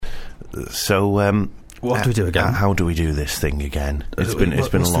So, what do we do again? How do we do this thing again? It's been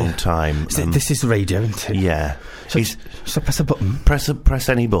a long time. This is radio, isn't it? Yeah. So press a button. Press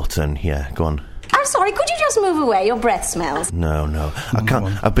any button. Yeah, go on. I'm sorry, could you just move away? Your breath smells. No, I can't.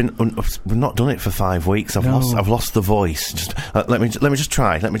 We've not done it for 5 weeks. I've lost the voice. Just let me just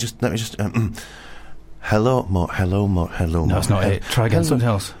try. Let me just. Hello. No, it's not it. Try again. Something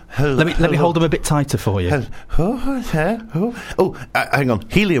else. Let me hold them a bit tighter for you. Hang on.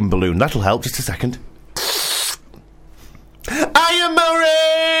 Helium balloon. That'll help. Just a second. I am Murray.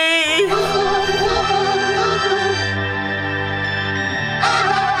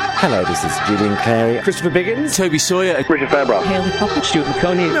 Hello, this is Julian Clary, Christopher Biggins, Toby Sawyer, Richard Fairbrother, Haley Poppins, Stuart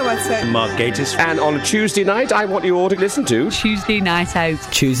McConey, No, I'd say Mark Gatiss. And on a Tuesday night, I want you all to listen to Tuesday Night Out.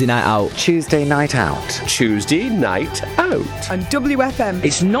 Tuesday Night Out. Tuesday Night Out. Tuesday Night Out. And WFM.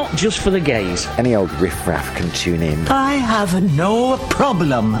 It's not just for the gays. Any old riffraff can tune in. I have no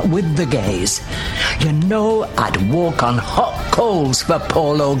problem with the gays. You know, I'd walk on hot coals for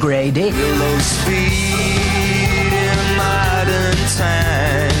Paul O'Grady. Willow's feet in modern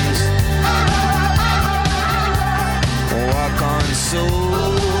times. Walk on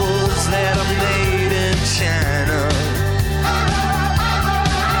souls that are made in China.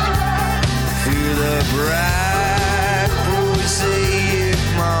 Through the bright prosaic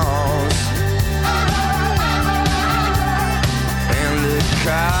malls and the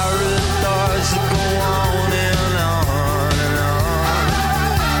corridors that go on and on and on.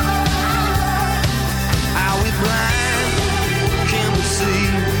 Are we blind? Can we see?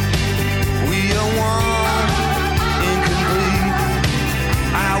 We are one, incomplete.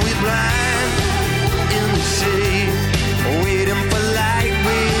 Are we blind in the shade, waiting for light,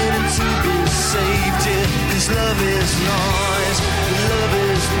 waiting to be saved? Yeah, 'cause love is noise, love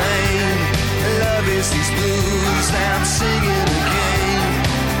is pain, love is these blues that I'm singing again.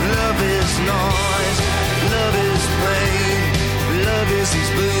 Love is noise, love is pain, love is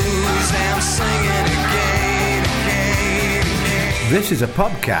these blues that I'm singing again, again, again. This is a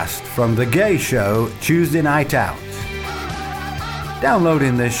podcast from The Gay Show, Tuesday Night Out.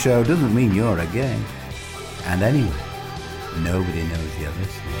 Downloading this show doesn't mean you're a gay. And anyway, nobody knows you're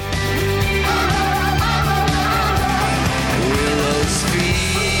listening. Willow's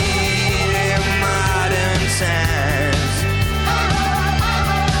feet in modern times.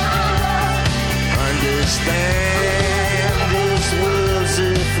 Understand this world's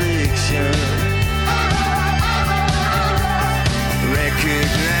affliction.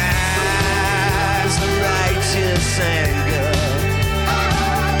 Recognize the righteous anger.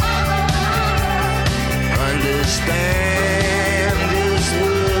 Understand this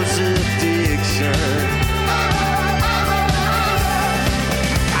world's addiction.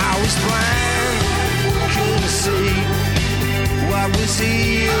 I was blind, couldn't see what was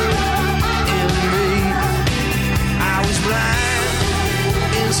here in me. I was blind,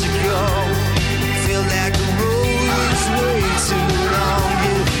 insecure, felt like the road was way too long.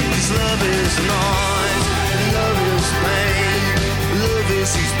 Yeah, 'cause love is noise, love is pain, love is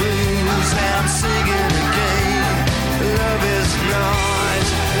these blues that I'm singing again. Love is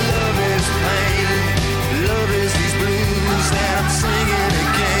noise, love is pain, love is these blues that I'm singing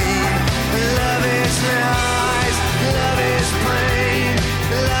again. Love is noise, love is pain,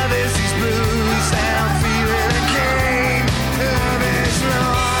 love is these blues that I'm feeling again. Love is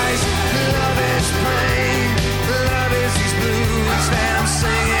noise, love is pain, love is these blues that I'm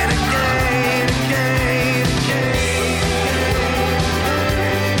singing again, again, again.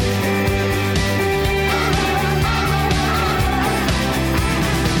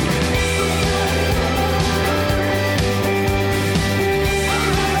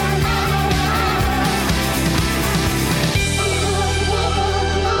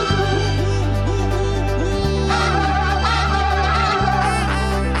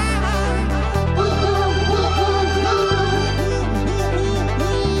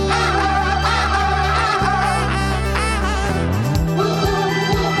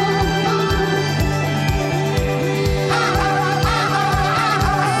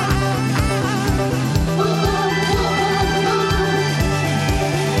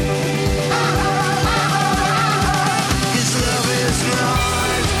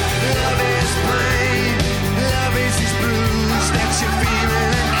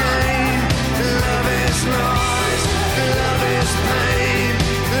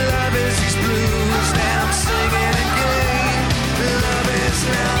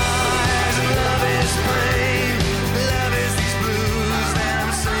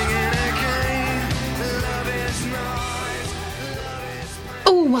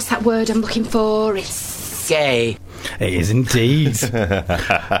 What's that word I'm looking for? It's Gay. It is indeed.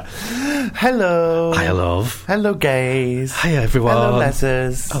 Hello. Hi, love. Hello, gays. Hi, everyone. Hello,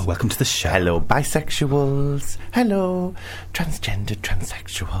 lessers. Oh, welcome to the show. Hello, bisexuals. Hello, transgender,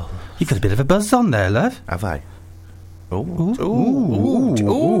 transsexual. You've got a bit of a buzz on there, love. Have I? Ooh,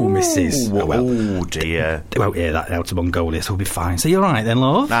 Mrs. Oh, well. Oh, dear. They won't hear that out of Mongolia, so we'll be fine. So you're all right then,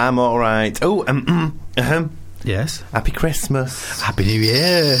 love? I'm all right. Oh, Yes. Happy Christmas. Happy New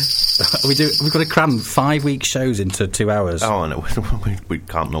Year. We've got to cram 5-week shows into 2 hours. Oh, no, we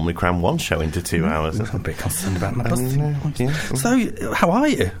can't normally cram one show into 2 hours. I'm a bit concerned about my buzz. Yeah. So, how are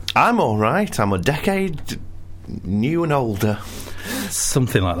you? I'm all right. I'm a decade new and older.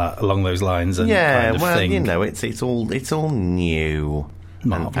 Something like that, along those lines. And yeah, kind of well, thing. you know, it's all new.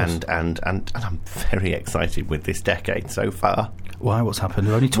 Marvellous. And I'm very excited with this decade so far. Why? What's happened?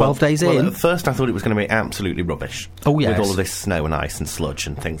 We're only 12 days in. At first, I thought it was going to be absolutely rubbish. Oh, yes. With all of this snow and ice and sludge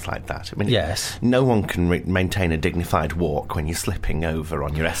and things like that. I mean, yes. No one can maintain a dignified walk when you're slipping over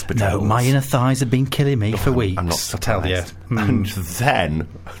on your espadrilles. No, my inner thighs have been killing me for weeks. I'm not surprised. I tell you. And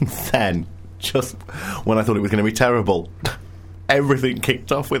then, just when I thought it was going to be terrible, everything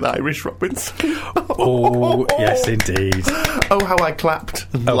kicked off with Iris Robinson. Oh, yes, indeed. Oh, how I clapped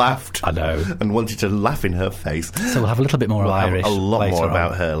and laughed. I know. And wanted to laugh in her face. So we'll have a little bit more Irish. A lot more on.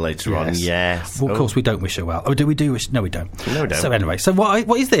 about her later on, yes. Well, of course, we don't wish her well. Oh, do we do wish? No, we don't. No, we don't. So anyway, so what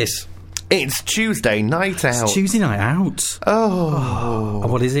is this? It's Tuesday night out. It's Tuesday night out. Oh.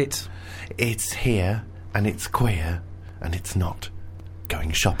 And what is it? It's here, and it's queer, and it's not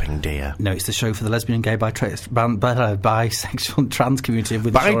going shopping, dear. No, it's the show for the lesbian, gay, bisexual, and trans community.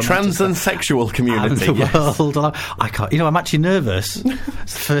 With trans and sexual community, and the world. I can't. You know, I'm actually nervous.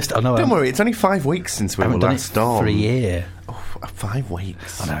 It's the first. I know. Don't worry. It's only 5 weeks since we were last on. For a year. Oh, 5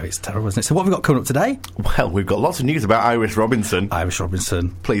 weeks. I know, it's terrible, isn't it? So what have we got coming up today? Well, we've got lots of news about Iris Robinson. Iris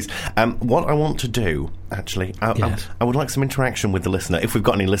Robinson. Please. What I want to do, actually, I would like some interaction with the listener, if we've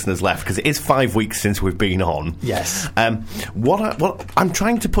got any listeners left, because it is 5 weeks since we've been on. Yes. I'm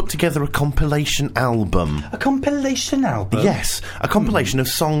trying to put together a compilation album. A compilation album? Yes. A compilation of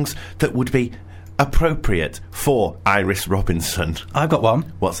songs that would be appropriate for Iris Robinson. I've got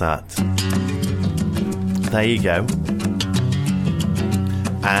one. What's that? There you go.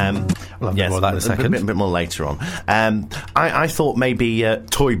 We'll have more of that in a second. A bit more later on. I thought maybe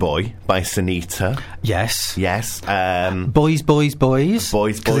Toy Boy by Sunita. Yes. Yes. Boys. Boys.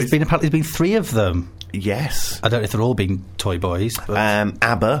 There's been 3 of them. Yes. I don't know if they're all been Toy Boys. But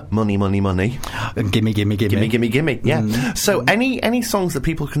ABBA, Money. And Gimme. Yeah. So any songs that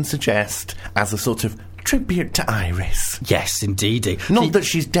people can suggest as a sort of tribute to Iris. Yes, indeed. Not that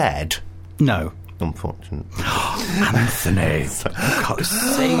she's dead. No. Unfortunately. Anthony. I can't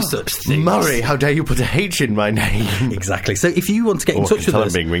say such things. Murray, how dare you put a H in my name? Exactly. So if you want to get in touch with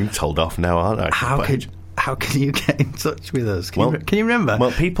us... I'm being told off now, aren't I? How can you get in touch with us? Can you remember?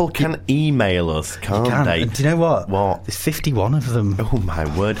 Well, people can email us, can't they? And do you know what? What? There's 51 of them. Oh, my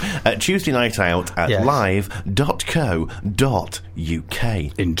word. Tuesday night out at live.co.uk.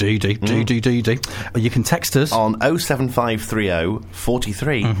 Indeed. You can text us on 07530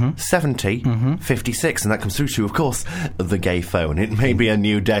 43 70 56, and that comes through to, of course, the gay phone. It may be a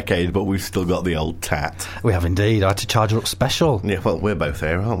new decade, but we've still got the old tat. We have indeed. I had to charge her up special. Yeah, well, we're both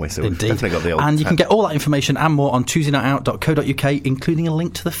here, aren't we? So we've definitely got the old and tat. You can get all that information and more on tuesdaynightout.co.uk, including a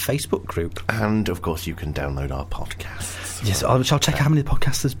link to the Facebook group. And, of course, you can download our podcasts. Yes, I'll check how many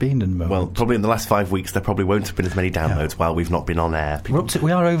podcasts there's been in the moment. Well, probably in the last 5 weeks there probably won't have been as many downloads while we've not been on air.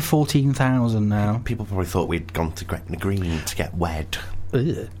 We are over 14,000 now. People probably thought we'd gone to Gretna Green to get wed.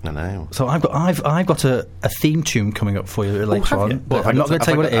 Ugh. I know. So I've got a theme tune coming up for you later on. Well, I'm not going to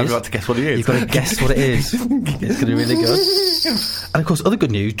tell you what it is. I've got to guess what it is. You've got to guess what it is. It's going to be really good. And of course, other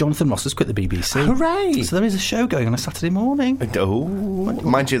good news: Jonathan Ross has quit the BBC. Hooray! So there is a show going on a Saturday morning. Oh,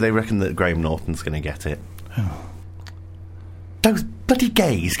 mind you, they reckon that Graham Norton's going to get it. Oh. Those bloody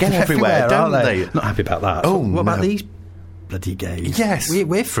gays get everywhere, don't they? Not happy about that. Oh, what about these bloody gays? Yes,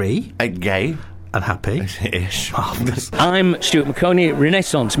 we're free, gay. And happy. Ish. I'm Stuart McConey,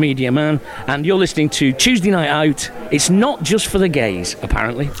 Renaissance Media Man, and you're listening to Tuesday Night Out. It's not just for the gays,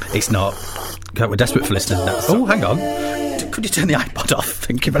 apparently. It's not. We're desperate for listeners now. Oh, hang on. Could you turn the iPod off?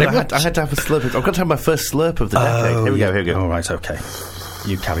 Thank you very much. I had to have a slurp. I've got to have my first slurp of the decade. Here we go. All right, okay.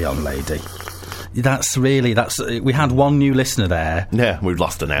 You carry on, lady. We had one new listener there. Yeah, we've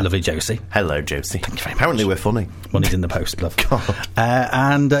lost her now. Lovely Josie. Hello, Josie. Thank you very much. Apparently we're funny. Money's in the post, love. God.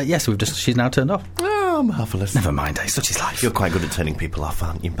 Yes, she's now turned off. Oh, marvellous. Never mind, such is life. You're quite good at turning people off,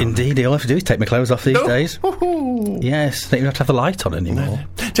 aren't you? Indeed, all I have to do is take my clothes off these days. Yes, don't even have to have the light on anymore.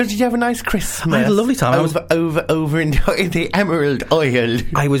 Did you have a nice Christmas? I had a lovely time. Over in the Emerald Isle.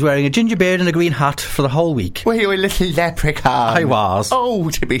 I was wearing a ginger beard and a green hat for the whole week. Were you a little leprechaun? I was. Oh,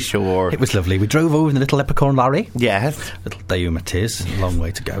 to be sure. It was lovely. We drove over in the little leprechaun Larry. Yes. Little Daewoo Matiz. A long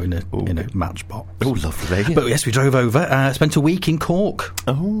way to go in a matchbox. Oh, lovely. But yes, we drove over. Spent a week in Cork.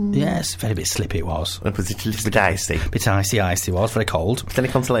 Oh. Yes, very bit slippy it was. Was it a little bit icy? Bit icy was, very cold. With any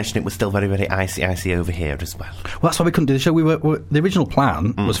consolation, it was still very, very icy over here as well. Well, that's why we couldn't do the show. The original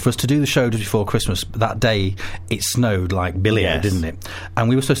plan was for us to do the show just before Christmas. But that day, it snowed like Billy, didn't it? And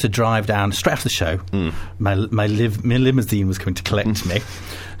we were supposed to drive down straight after the show. My limousine was coming to collect me.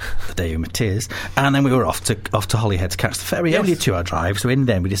 The day of Matiz, and then we were off to Holyhead to catch the ferry. Only a 2-hour drive, so in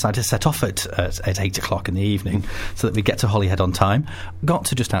the end we decided to set off at 8 o'clock in the evening so that we'd get to Holyhead on time. Got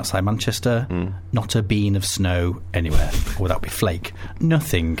to just outside Manchester, not a bean of snow anywhere, or that would be flake,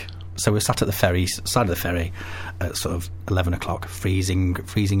 nothing. So we sat at the side of the ferry at sort of 11 o'clock, freezing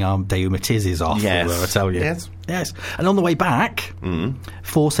our Daewoo Matizes off. Yes. I tell you. Yes. And on the way back,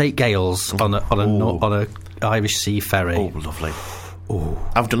 force 8 gales on a Irish Sea ferry. Oh, lovely. Ooh.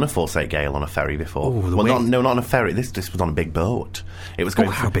 I've done a Force 8 gale on a ferry before. Ooh, not on a ferry. This was on a big boat. It was going.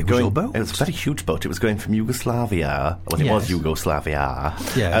 How big was your boat? It was a very huge boat. It was going from Yugoslavia. Well, it was Yugoslavia.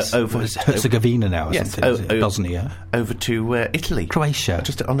 Yes. Over Herzegovina now. Yes. Bosnia. Over to Italy. Croatia.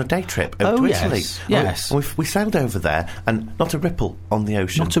 Just on a day trip over to Italy. Yes. We sailed over there, and not a ripple on the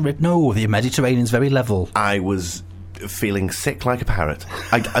ocean. No, the Mediterranean's very level. I was feeling sick like a parrot.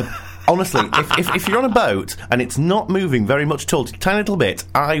 Honestly, if you're on a boat and it's not moving very much at all, a tiny little bit,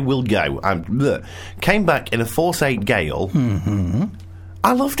 I will go. Came back in a Force 8 gale.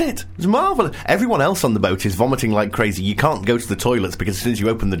 I loved it. It was marvellous. Everyone else on the boat is vomiting like crazy. You can't go to the toilets because as soon as you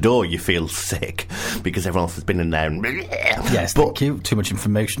open the door, you feel sick because everyone else has been in there. And yes, thank you. Too much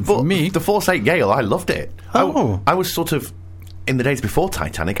information for me. The Force 8 gale, I loved it. Oh. I was sort of... In the days before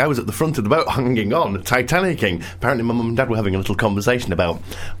Titanic, I was at the front of the boat hanging on, Titanicking. Apparently my mum and dad were having a little conversation about,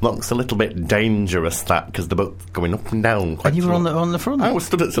 looks a little bit dangerous, that, because the boat's going up and down quite And you were on the front? I was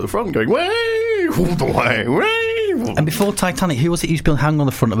stood at the front going, way, all the way, way. And before Titanic, who was it used to hang on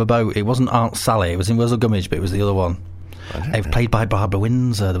the front of a boat? It wasn't Aunt Sally, it was in Wurzel Gummidge, but it was the other one. It was played by Barbara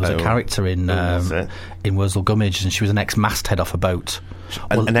Windsor. There was a character in Wurzel Gummidge, and she was an ex-masthead off a boat.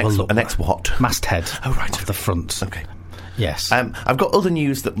 An ex-what? Masthead. Oh, right. Off the front. Okay. Yes. I've got other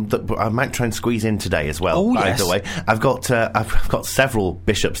news that I might try and squeeze in today as well. Oh, by yes. the way, I've got several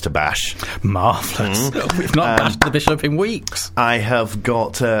bishops to bash. Marvellous. We've not bashed the bishop in weeks. I have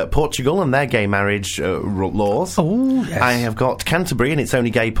got Portugal and their gay marriage laws. Oh, yes. I have got Canterbury and its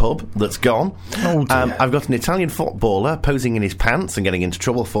only gay pub that's gone. Oh, dear. I've got an Italian footballer posing in his pants and getting into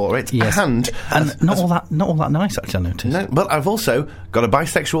trouble for it. Yes. And not all that nice, actually, I noticed. No, but I've also got a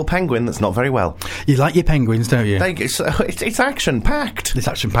bisexual penguin that's not very well. You like your penguins, don't you? It's action-packed. It's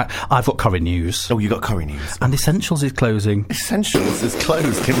action-packed. I've got Curry News. Oh, you got Curry News. And Essentials is closing. Essentials is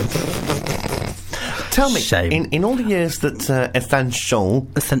closed. Tell me, Shame. in all the years that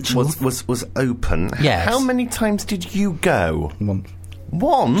Essentials was open, yes. How many times did you go?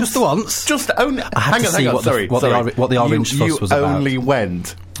 Once? Just the once. Just only... I had to see what the orange fuss was about. You only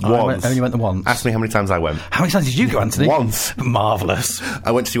went... Once. I only went the once. Ask me how many times I went. How many times did you go, Anthony? Once. Marvellous.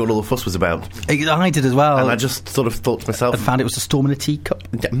 I went to see what all the fuss was about. I did as well. And I just sort of thought to myself... I found it was a storm in a teacup.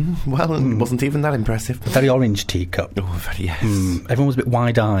 It wasn't even that impressive. A very orange teacup. Oh, very, yes. Everyone was a bit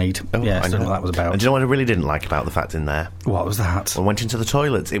wide-eyed. Oh, yes, I know what that was about. And do you know what I really didn't like about the fact in there? What was that? I went into the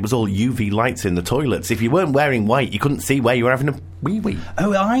toilets. It was all UV lights in the toilets. If you weren't wearing white, you couldn't see where you were having a wee-wee.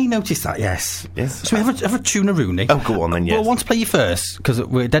 Oh, I noticed that, yes. Yes. So we have a tuna Rooney. Oh, go on then, yes. Well, I want to play you first, because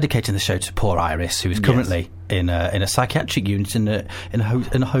we're dedicating the show to poor Iris, who is currently in a psychiatric unit in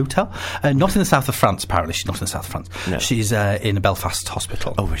a hotel. Not in the south of France, apparently. She's not in the south of France. No. She's in a Belfast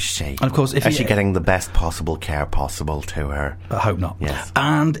hospital. Oh, is she? And of course, is she getting the best possible care possible to her? I hope not. Yes.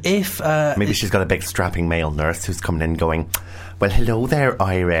 And if... maybe she's got a big strapping male nurse who's coming in going... Well, hello there,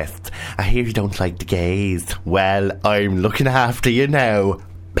 Iris. I hear you don't like the gays. Well, I'm looking after you now,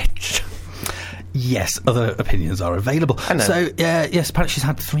 bitch. Yes, other opinions are available. I know. So, yes, apparently she's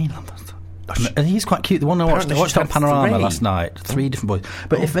had 3 lovers. And he's quite cute. The one I watched on Panorama last night. 3 different boys.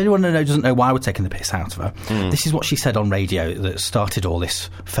 But if anyone doesn't know why we're taking the piss out of her, this is what she said on radio that started all this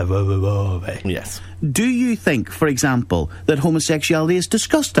furore. Yes. Do you think, for example, that homosexuality is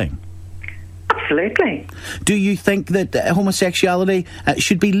disgusting? Absolutely. Do you think that homosexuality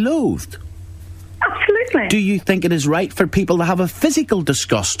should be loathed? Absolutely. Do you think it is right for people to have a physical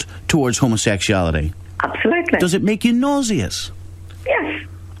disgust towards homosexuality? Absolutely. Does it make you nauseous? Yes.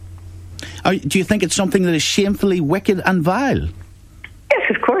 Do you think it's something that is shamefully wicked and vile? Yes,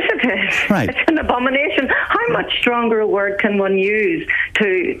 Yes, of course it is. Right. It's an abomination. How much stronger a word can one use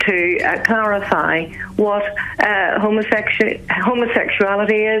to clarify what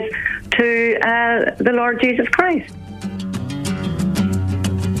homosexuality is to the Lord Jesus Christ?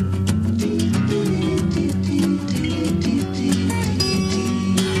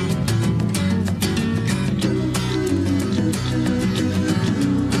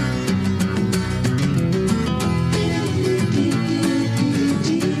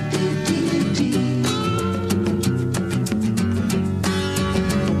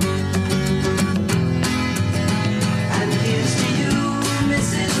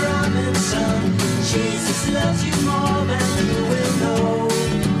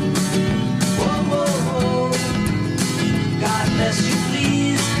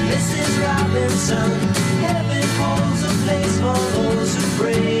 Heaven holds a place for those who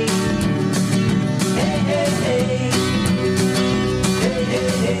pray. Hey, hey, hey. Hey, hey,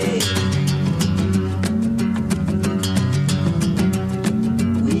 hey.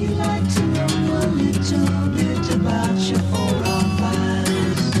 We like to know a little bit about your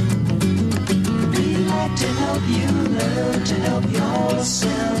forefathers. We like to help you learn to help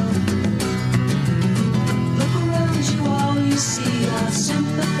yourself. Look around you, all you see are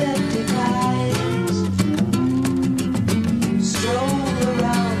sympathetic eyes. Stroll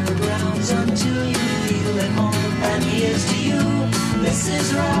around the grounds until you feel at home. And here's to you,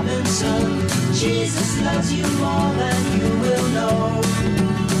 Mrs. Robinson. Jesus loves you more than you will know.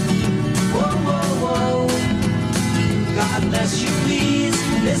 Whoa, whoa, whoa. God bless you, please,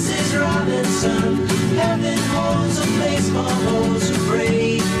 Mrs. Robinson. Heaven holds a place for those who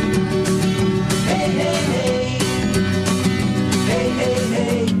pray. Hey, hey, hey. Hey, hey,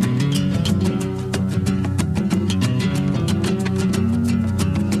 hey.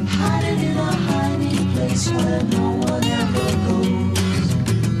 Hiding in a hiding place where no one ever goes.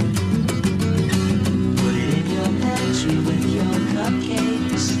 Put it in your pantry with your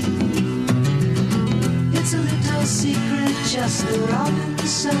cupcakes. It's a little secret, just the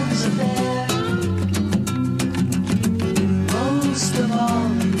Robinsons affair. Most of all,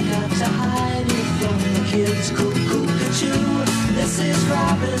 you got to hide it from the kids. Cuckoo-cuckoo, Mrs.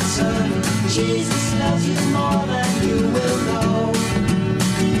 Robinson. Jesus loves you more than you will know.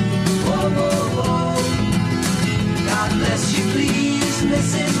 Whoa, whoa, whoa. God bless you, please,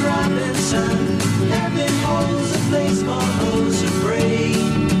 Mrs. Robinson. Heaven holds a place for those who pray.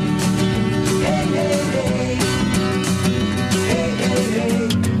 Hey, hey, hey. Hey, hey, hey.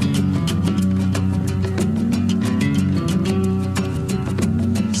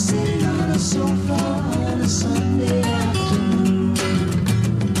 Sitting on a sofa on a Sunday afternoon,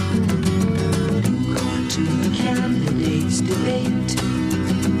 going to the candidates' debate.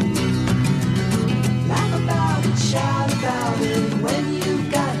 Laugh about it, shout about it when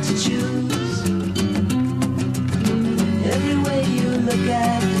you've got to choose. Every way you look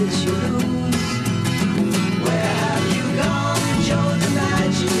at it, you lose. Where have you gone, Joe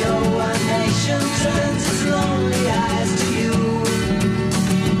DiMaggio? A nation turns its lonely eyes to you.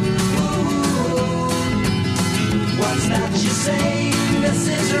 What's that you say,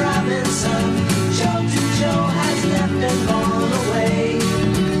 Mrs. Robinson? Joe to Joe has left and gone away.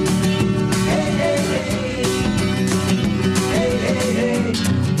 Hey, hey, hey. Hey, hey, hey.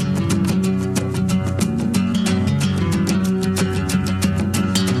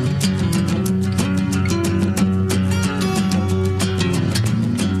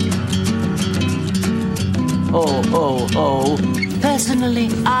 Oh. Personally,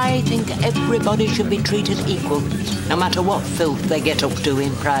 I think everybody should be treated equal, no matter what filth they get up to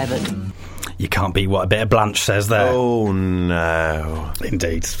in private. You can't beat what a bit of Blanche says there. Oh, no.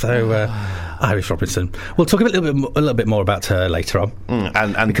 Indeed. So, Iris Robinson. We'll talk a little bit more about her later on.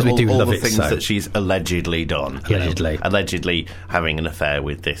 And because we do all love the it, things that she's allegedly done. Allegedly having an affair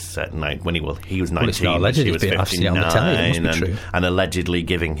with this when he was 19. Well, it's not alleged, she was I've seen it on the telly, it must be true. And allegedly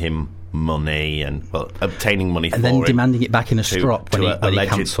giving him money and obtaining money for and then him, demanding it back in a strop when he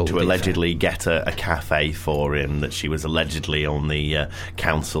cancelled to allegedly get a cafe for him, that she was allegedly on the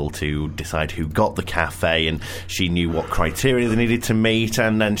council to decide who got the cafe, and she knew what criteria they needed to meet,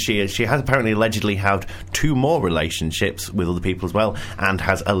 and then she has apparently allegedly had 2 more relationships with other people as well, and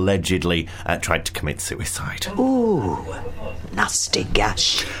has allegedly tried to commit suicide. Ooh, nasty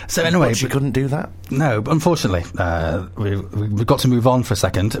gash. So anyway, but she couldn't do that. No, but unfortunately, we've got to move on for a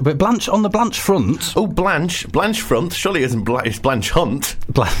second. But Blanche, on the Blanche front... Oh, Blanche front? Surely isn't it's Blanche Hunt.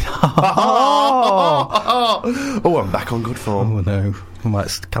 Oh, I'm back on good form. Oh, no. I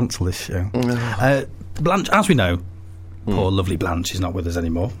might cancel this show. Blanche, as we know, poor lovely Blanche is not with us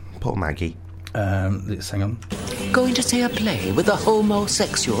anymore. Poor Maggie. Let's hang on. going to see a play with a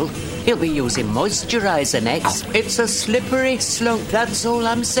homosexual? He'll be using moisturiser next. It's a slippery slope, that's all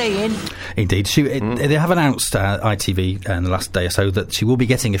I'm saying. Indeed. They have announced, ITV, in the last day or so, that she will be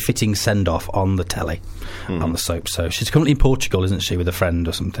getting a fitting send-off on the telly, on the soap. So she's currently in Portugal, isn't she, with a friend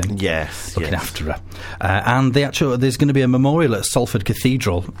or something? Yes. Looking after her. And there's going to be a memorial at Salford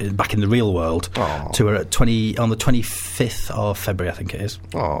Cathedral, back in the real world, to her on the 25th of February, I think it is.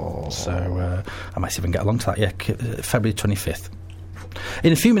 Oh. So I might even get along to that, February 25th.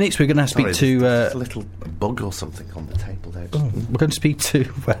 In a few minutes, we're going to speak to... There's a little bug or something on the table there. We're going to speak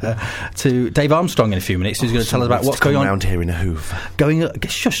to Dave Armstrong in a few minutes, who's going to tell us about what's going on around here in a hoof.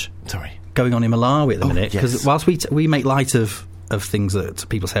 Sorry. Going on in Malawi at the minute, because whilst we make light of things that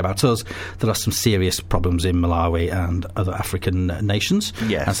people say about us, there are some serious problems in Malawi and other African nations.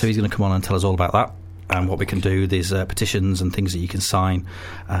 Yes. And so he's going to come on and tell us all about that. And what we can do, there's petitions and things that you can sign,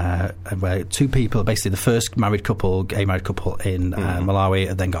 where two people, basically the first gay married couple in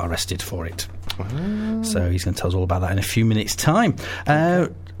Malawi, then got arrested for it. So he's going to tell us all about that in a few minutes' time.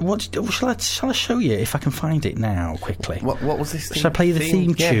 Shall I show you if I can find it now quickly? What was this? Shall I play you the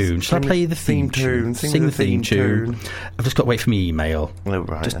theme tune? Shall I play you the theme tune? Sing the theme tune. I've just got to wait for my email. Oh,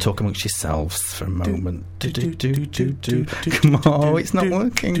 right. Just talk amongst yourselves for a moment. Come on, it's not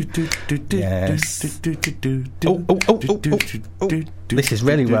working. Yes. This is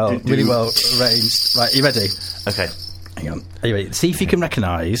really well arranged. Right, you ready? Okay. Hang on. Are you ready? See if you can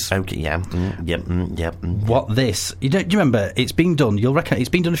recognise. Okay, yeah. What this? Do you remember? It's been done. You'll recognise. It's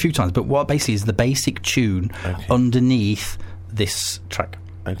been done a few times. But what basically is the basic tune underneath this track?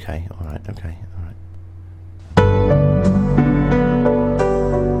 Okay. All right. Okay. All right.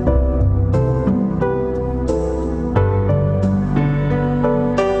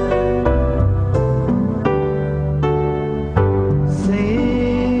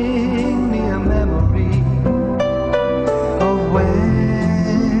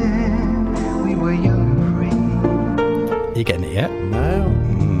 You getting it yet? No.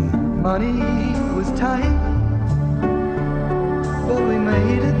 Money was tight, but we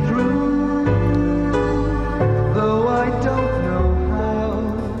made it through. Though I don't know how.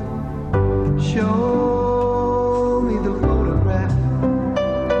 Show me the photograph,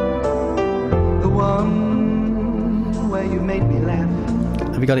 the one where you made me laugh.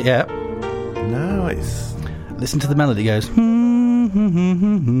 Have you got it yet? No, it's... Listen to the melody. It goes...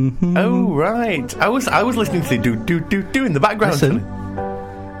 Oh, right. I was listening to the do in the background. Listen.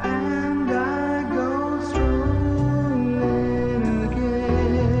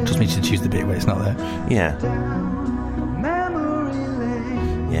 Just need to choose the bit where it's not there. Yeah.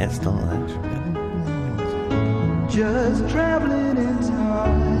 Yeah, it's not there. Just traveling in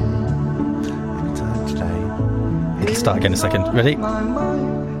time. Anytime today. It'll start again in a second. Ready?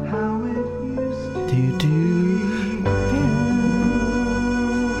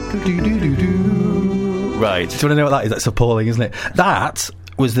 Right. Do you want to know what that is? That's appalling, isn't it? That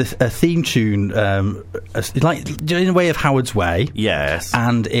was a theme tune, like in a way of Howard's Way. Yes.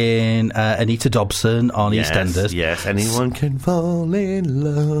 And in Anita Dobson on EastEnders. Yes, anyone can fall in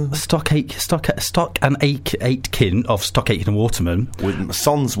love. Stock and Aitken of Stock Aitken and Waterman. With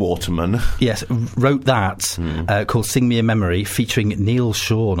Sons Waterman. Yes, wrote that called Sing Me a Memory, featuring Neil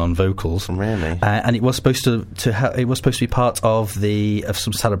Sean on vocals. Really? And it was supposed to be part of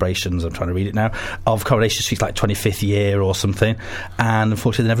some celebrations, I'm trying to read it now, of Coronation Street's like 25th year or something. And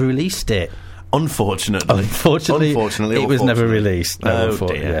unfortunately they never released it. Unfortunately, it was never released. No,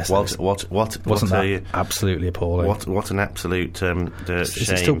 dear. Yes, What wasn't that absolutely appalling? What an absolute shame. Is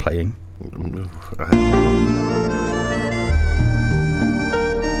it still playing?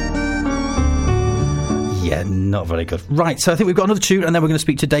 Yeah, not very good. Right, so I think we've got another tune, and then we're going to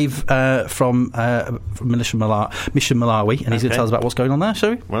speak to Dave from Mission Malawi, and he's going to tell us about what's going on there,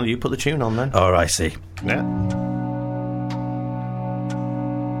 shall we? Well, you put the tune on then. Oh, I see. Yeah.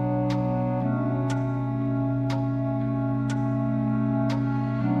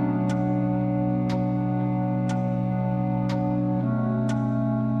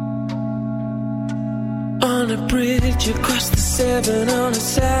 On a bridge across the Severn on a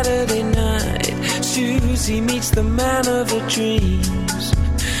Saturday night, Susie meets the man of her dreams.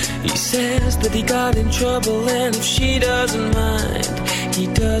 He says that he got in trouble, and if she doesn't mind, he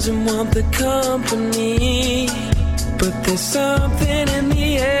doesn't want the company. But there's something in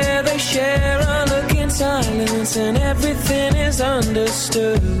the air, they share a look in silence, and everything is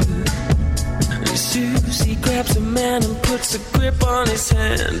understood. Susie grabs a man and puts a grip on his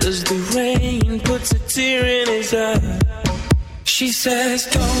hand as the rain puts a tear in his eye. She says,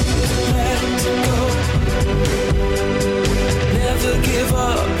 don't let go, never give give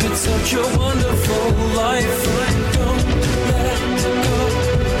up, it's such a wonderful life. Don't let go.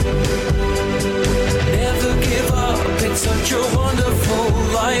 Never give up, it's such a wonderful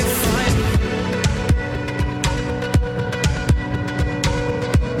life.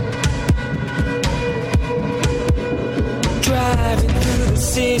 Driving through the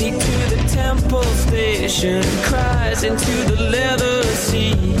city to the Temple Station, cries into the leather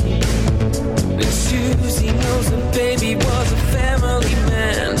seat. And Susie knows that baby was a family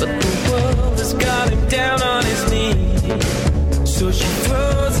man, but the world has got him down on his knees. So she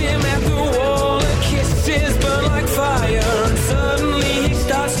throws him at the wall, her kisses burn like fire, and suddenly he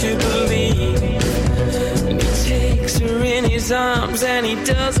starts to believe. And he takes her in his arms and he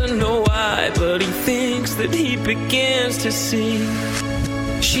doesn't know why, but he thinks that he begins to see.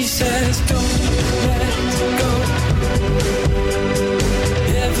 She says, don't let go.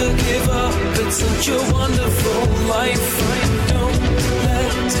 Never give up, it's such a wonderful life. Don't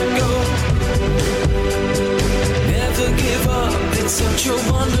let go. Never give up, it's such a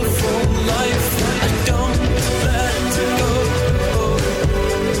wonderful life. Don't let go.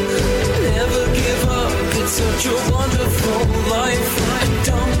 Never give up, it's such a wonderful life.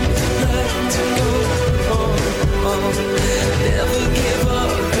 Don't let go. Never give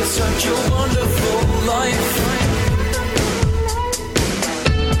up, it's such a wonderful life.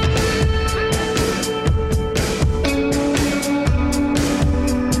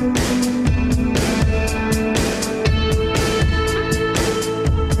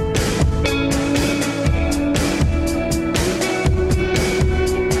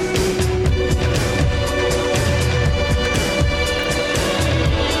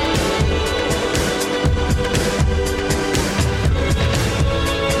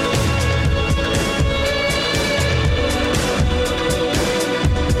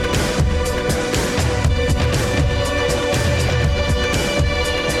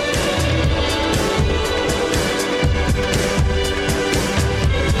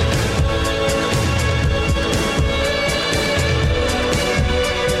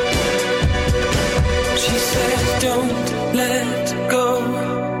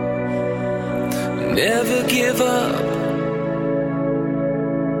 Never give up.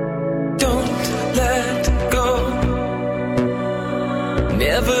 Don't let go.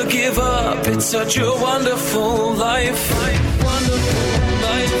 Never give up. It's such a wonderful life. Wonderful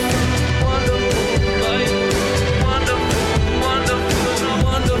life. Wonderful life. Wonderful, wonderful,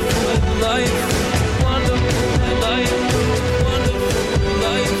 wonderful life. Wonderful life. Wonderful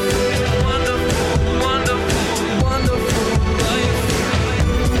life. Wonderful, wonderful, wonderful life.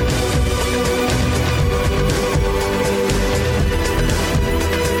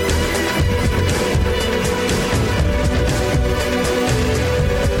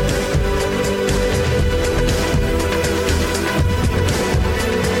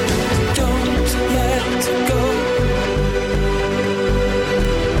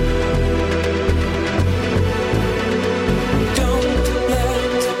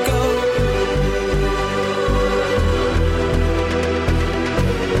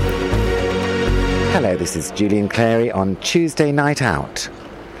 Hello, this is Julian Clary on Tuesday Night Out.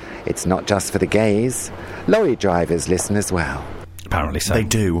 It's not just for the gays. Lorry drivers listen as well. Apparently so. They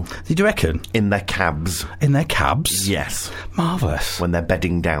do. Did you reckon? In their cabs. In their cabs? Yes. Marvellous. When they're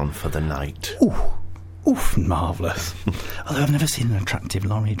bedding down for the night. Oof, marvellous. Although I've never seen an attractive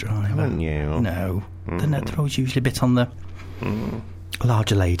lorry driver. Haven't you? No. They're always usually a bit on the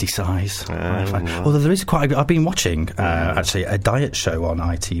larger lady size. Although there is quite I've been watching, actually, a diet show on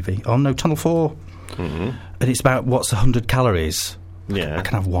ITV. Oh, no, Channel 4. And it's about what's 100 calories. Yeah. I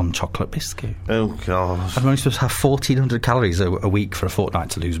can have one chocolate biscuit. Oh, gosh. I'm only supposed to have 1,400 calories a week for a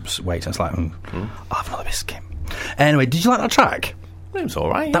fortnight to lose weight. And it's like, I'll have another biscuit. Anyway, did you like that track? It was all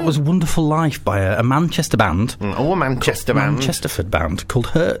right. That was Wonderful Life by a Manchester band. A Manchester band. Manchesterford band called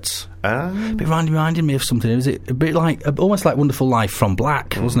Hertz. It reminded me of something. It was a bit like, almost like Wonderful Life from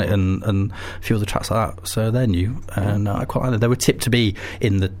Black, wasn't it? And a few other tracks like that. So they're new. And I quite like them. They were tipped to be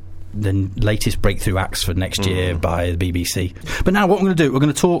in the latest breakthrough acts for next year by the BBC. But now what we're going to do, we're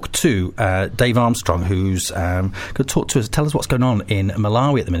going to talk to Dave Armstrong, who's going to talk to us, tell us what's going on in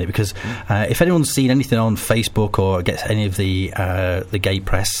Malawi at the minute, because if anyone's seen anything on Facebook or gets any of the gay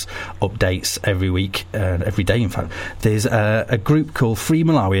press updates every week, every day in fact, there's a group called Free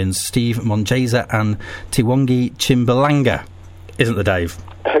Malawians, Steve Monjeza and Tiwangi Chimbalanga, isn't there, Dave?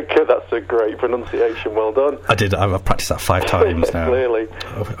 That's a great pronunciation, well done. I've practiced that 5 times now. Clearly.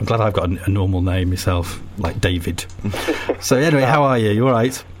 I'm glad I've got a normal name myself, like David. So anyway, how are you? You all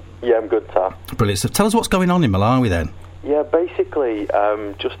right? Yeah, I'm good, Taff. Brilliant. So tell us what's going on in Malawi then. Yeah, basically,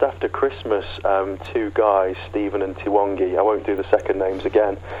 just after Christmas, two guys, Stephen and Tiwangi, I won't do the second names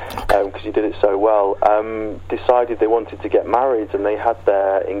again, because you did it so well, decided they wanted to get married, and they had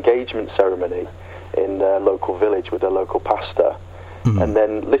their engagement ceremony in their local village with their local pastor. And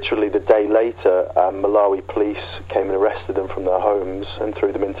then literally the day later, Malawi police came and arrested them from their homes and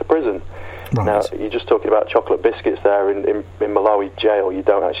threw them into prison. Right. Now, you're just talking about chocolate biscuits there. In Malawi jail, you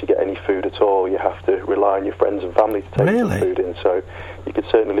don't actually get any food at all. You have to rely on your friends and family to take some food in, so you could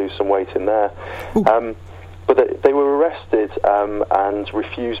certainly lose some weight in there. But they were arrested and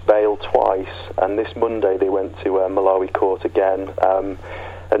refused bail twice, and this Monday they went to Malawi court again.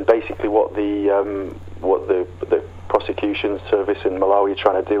 And basically what the prosecution service in Malawi are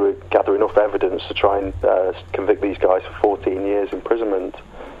trying to do is gather enough evidence to try and convict these guys for 14 years imprisonment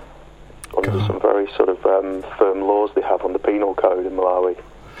under some very sort of firm laws they have on the penal code in Malawi.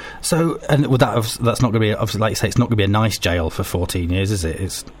 So, and that's not going to be, obviously, like you say, it's not going to be a nice jail for 14 years, is it?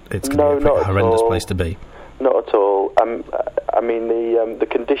 It's going to be a horrendous place to be. Not at all. I mean, the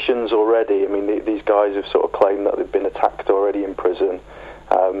conditions already, I mean, these guys have sort of claimed that they've been attacked already in prison.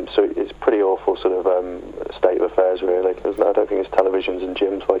 So it's pretty awful sort of state of affairs, really. I don't think it's televisions and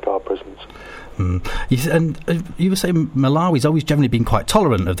gyms like our prisons. And you were saying Malawi's always generally been quite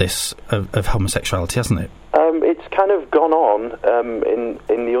tolerant of this, of homosexuality, hasn't it? It's kind of gone on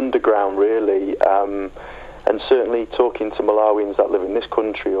in the underground, really. And certainly talking to Malawians that live in this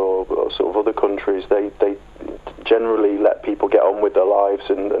country or sort of other countries, they generally let people get on with their lives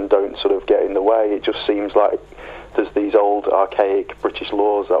and don't sort of get in the way. It just seems like there's these old archaic British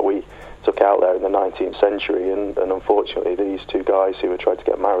laws that we took out there in the 19th century, and unfortunately these two guys who were trying to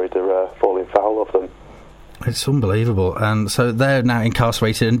get married are falling foul of them. It's unbelievable. And so they're now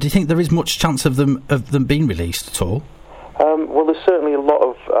incarcerated, and do you think there is much chance of them being released at all? Well, there's certainly a lot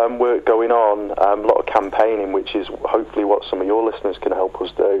of work going on, a lot of campaigning, which is hopefully what some of your listeners can help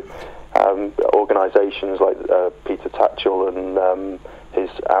us do. Organisations like Peter Tatchell and his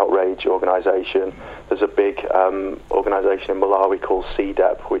Outrage organisation. There's a big organisation in Malawi called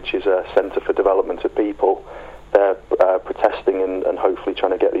CDEP, which is a Centre for Development of People. They're protesting and hopefully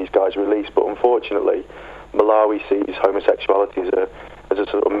trying to get these guys released. But unfortunately, Malawi sees homosexuality as a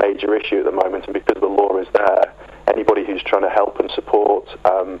sort of major issue at the moment, and because the law is there, anybody who's trying to help and support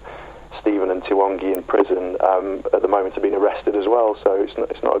Stephen and Tiwangi in prison at the moment are being arrested as well, so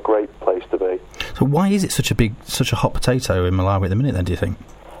it's not a great place to be. So why is it such a hot potato in Malawi at the minute then, do you think?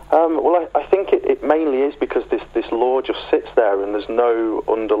 Well, I think it mainly is because this law just sits there and there's no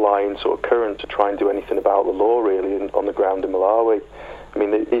underlying sort of current to try and do anything about the law really on the ground in Malawi. I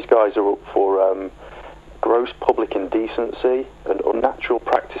mean, these guys are up for gross public indecency and unnatural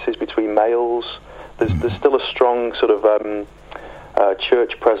practices between males. There's still a strong sort of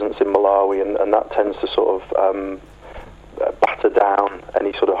church presence in Malawi, and that tends to sort of batter down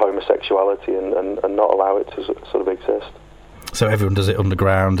any sort of homosexuality and not allow it to sort of exist. So everyone does it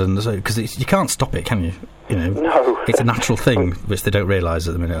underground, and because you can't stop it, can you? You know, no. It's a natural thing which they don't realise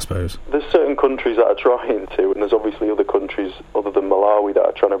at the minute, I suppose. There's certain countries that are trying to, and there's obviously other countries other than Malawi that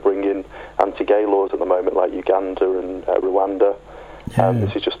are trying to bring in anti-gay laws at the moment, like Uganda and Rwanda. Yeah.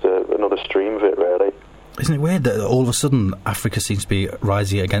 This is just another stream of it, really. Isn't it weird that all of a sudden Africa seems to be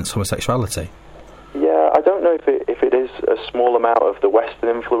rising against homosexuality? Yeah, I don't know if it is a small amount of the Western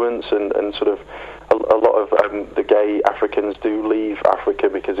influence and sort of a lot of the gay Africans do leave Africa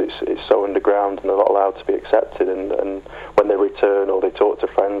because it's so underground and they're not allowed to be accepted, and when they return or they talk to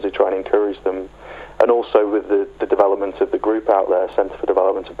friends, they try and encourage them. And also with the development of the group out there, Centre for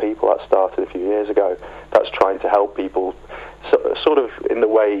Development of People, that started a few years ago, that's trying to help people sort of in the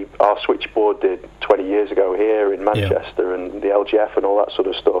way our switchboard did 20 years ago here in Manchester, and the LGF and all that sort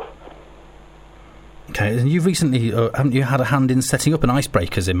of stuff. Okay, and you've recently, haven't you had a hand in setting up an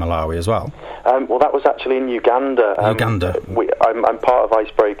Icebreakers in Malawi as well? Well, that was actually in Uganda. Uganda. I'm part of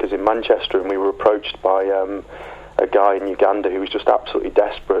Icebreakers in Manchester, and we were approached by a guy in Uganda who was just absolutely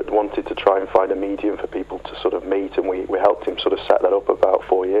desperate, wanted to try and find a medium for people to sort of meet, and we helped him sort of set that up about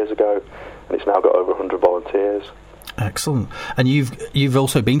 4 years ago, and it's now got over 100 volunteers. Excellent. And you've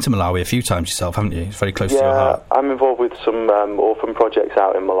also been to Malawi a few times yourself, haven't you? It's very close to your heart. Yeah, I'm involved with some orphan projects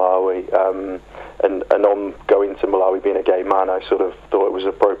out in Malawi, and on going to Malawi, being a gay man, I sort of thought it was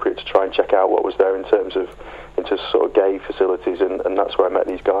appropriate to try and check out what was there in terms of sort of gay facilities, and that's where I met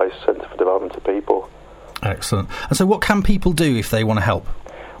these guys, Centre for Development of People. Excellent. And so what can people do if they want to help?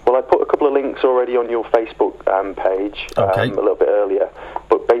 Well, I put a couple of links already on your Facebook page a little bit earlier,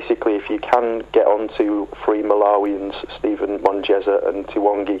 but basically if you can get on to Free Malawians, Stephen Monjeza and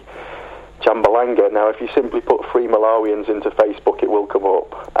Tiwangi, Chambalanga. Now, if you simply put Free Malawians into Facebook, it will come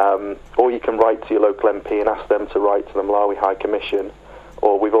up. Or you can write to your local MP and ask them to write to the Malawi High Commission.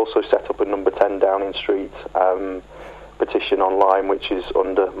 Or we've also set up a number 10 Downing Street petition online, which is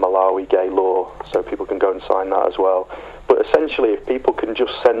under Malawi gay law, so people can go and sign that as well. But essentially, if people can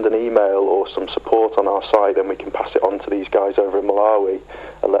just send an email or some support on our site, then we can pass it on to these guys over in Malawi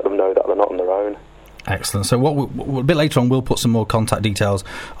and let them know that they're not on their own. Excellent. So a bit later on, we'll put some more contact details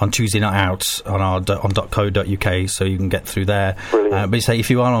on Tuesday Night Out on our on .co.uk, so you can get through there. Brilliant. But you say if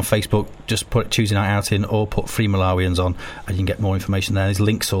you are on Facebook, just put Tuesday Night Out in, or put Free Malawians on, and you can get more information there. There's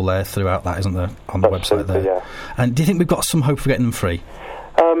links all there throughout that, isn't there, on the website there? Yeah. And do you think we've got some hope for getting them free?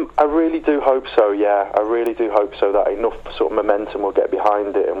 I really do hope so, yeah. I really do hope so, that enough sort of momentum will get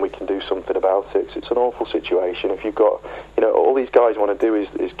behind it and we can do something about it. 'Cause it's an awful situation. If you've got, all these guys want to do is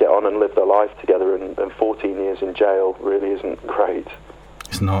get on and live their life together, and 14 years in jail really isn't great.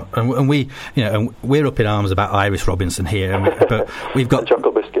 It's not, and we, and we're up in arms about Iris Robinson here, but we've got and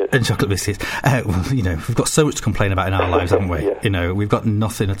chocolate biscuits. And chocolate biscuits. We've got so much to complain about in our lives, haven't we? Yeah. We've got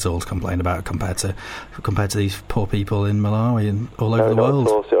nothing at all to complain about compared to these poor people in Malawi and all over the world.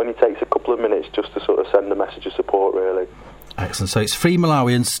 Of course, it only takes a couple of minutes just to sort of send a message of support, really. Excellent. So it's Free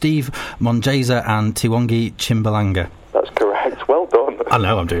Malawians, Steve Monjeza and Tiwangi Chimbalanga. That's correct. Well done. I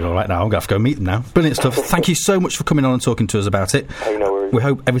know, I'm doing all right now. I'm going to have to go meet them now. Brilliant stuff. Thank you so much for coming on and talking to us about it. Hey, no worries. We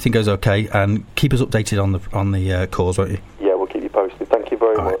hope everything goes okay, and keep us updated on the cause, won't you? Yeah, we'll keep you posted. Thank you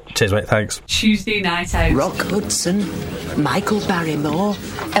very much. Cheers, mate. Thanks. Tuesday Night Out. Rock Hudson, Michael Barrymore,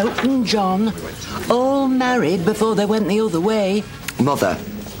 Elton John, all married before they went the other way. Mother,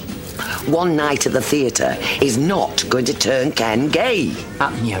 one night at the theatre is not going to turn Ken gay.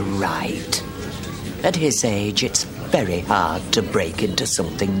 And you're right. At his age, it's very hard to break into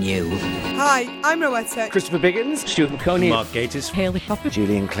something new. Hi, I'm Rowetta. Christopher Biggins, Stuart McConey, Mark Gatiss, Hayley Copper.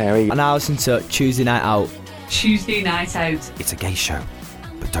 Julian Clary. And I listen to Tuesday Night Out. Tuesday Night Out. It's a gay show,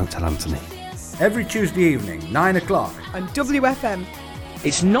 but don't tell Anthony. Every Tuesday evening, 9 o'clock. On WFM.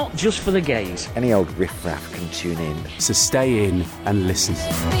 It's not just for the gays. Any old riffraff can tune in. So stay in and listen.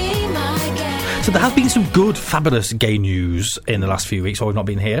 So there has been some good, fabulous gay news in the last few weeks while we've not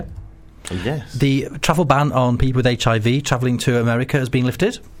been here. Yes. The travel ban on people with HIV travelling to America has been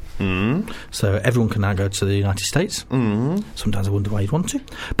lifted. So everyone can now go to the United States. Sometimes I wonder why you'd want to.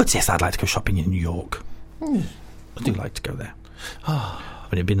 But yes, I'd like to go shopping in New York. I do like to go there.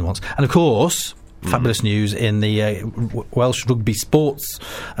 I've only been there once. And of course, fabulous news in the Welsh rugby sports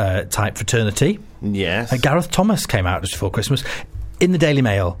type fraternity. Yes. Gareth Thomas came out just before Christmas in the Daily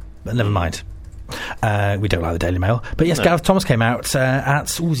Mail, but never mind. We don't like the Daily Mail. But yes, no. Gareth Thomas came out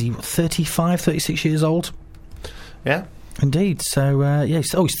at, was he 35, 36 years old? Yeah. Indeed. So,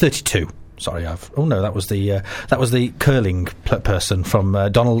 he's 32. Sorry, that was the curling person from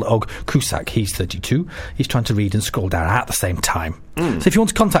Donald Og Cusack. He's 32. He's trying to read and scroll down at the same time. So if you want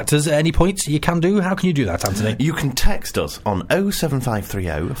to contact us at any point, you can do. How can you do that, Anthony? You can text us on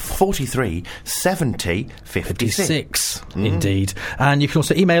 07530 43 70 56. Indeed. And you can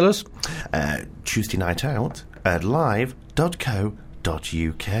also email us. Tuesday Night Out at live.co.uk.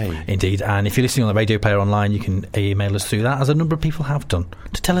 Indeed, and if you're listening on the radio player online, you can email us through that, as a number of people have done,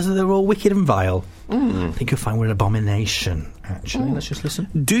 to tell us that they're all wicked and vile. I think you'll find we're an abomination, actually. Let's just listen.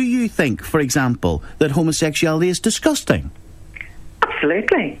 Do you think, for example, that homosexuality is disgusting?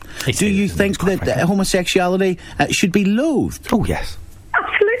 Absolutely. Do you think that homosexuality should be loathed? Oh, yes.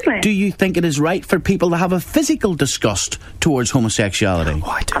 Absolutely. Do you think it is right for people to have a physical disgust towards homosexuality? Oh,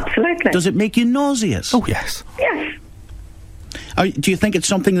 I do. Absolutely. Does it make you nauseous? Oh, yes. Yes. Do you think it's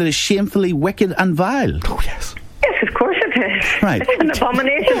something that is shamefully wicked and vile? Oh, yes. Yes, of course it is. Right. It's an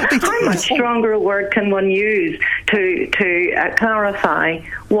abomination. How much stronger a word can one use to clarify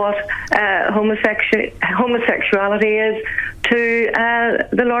what homosexuality is to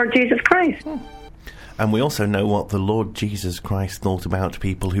the Lord Jesus Christ? And we also know what the Lord Jesus Christ thought about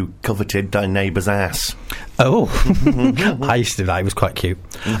people who coveted their neighbour's ass. Oh, I used to do that. It was quite cute.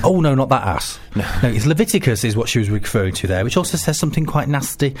 Oh, no, not that ass. No, it's Leviticus is what she was referring to there, which also says something quite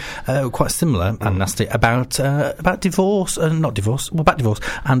nasty, quite similar and nasty about divorce, not divorce, about divorce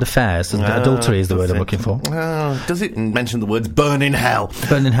and affairs. Adultery is the word I'm looking for. Does it mention the words burn in hell?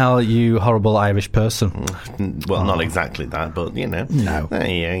 Burn in hell, you horrible Irish person. Well, not exactly that, but, you know. No.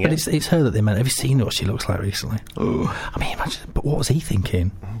 Yeah. But it's her that they meant. Have you seen what she looks like recently? I mean, imagine, but what was he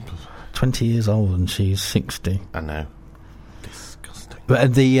thinking? 20 years old and she's 60. I know. Disgusting.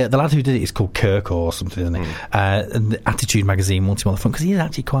 But the lad who did it is called Kirk or something, isn't it? And the Attitude magazine wants him on the front because he's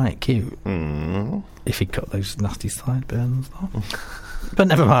actually quite cute. If he cut those nasty sideburns off. But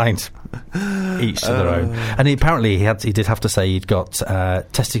never mind. Each to their own. And apparently he did have to say he'd got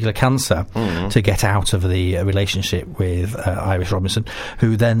testicular cancer to get out of the relationship with Iris Robinson,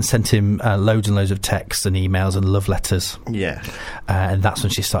 who then sent him loads and loads of texts and emails and love letters. Yeah. And that's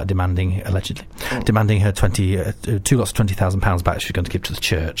when she started demanding, allegedly, demanding her 2 lots of £20,000 back she was going to give to the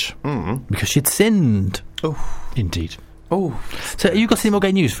church. Because she'd sinned. Indeed. Oh, so you got any more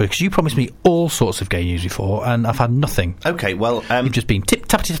gay news for? Because you promised me all sorts of gay news before, and I've had nothing. Okay, well, you've just been tap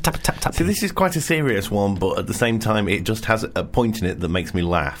tap tap tap tap. So this is quite a serious one, but at the same time, it just has a point in it that makes me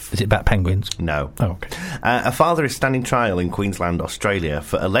laugh. Is it about penguins? No. Oh, okay. A father is standing trial in Queensland, Australia,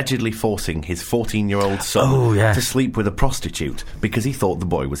 for allegedly forcing his 14-year-old son to sleep with a prostitute because he thought the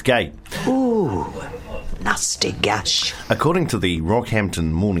boy was gay. Ooh. Nasty gash. According to the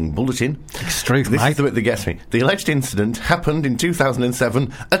Rockhampton Morning Bulletin, it's true, this is the bit that gets me. The alleged incident happened in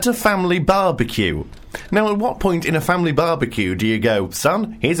 2007 at a family barbecue. Now, at what point in a family barbecue do you go,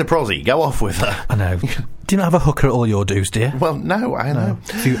 son, here's a prosy, go off with her? I know. Do you not have a hooker at all your do's, do you? Well, no, I know.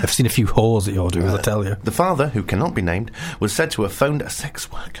 I've seen a few whores at your do's, I tell you. The father, who cannot be named, was said to have phoned a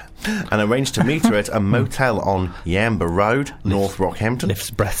sex worker and arranged to meet her at a motel on Yamba Road, North Rockhampton. Lifts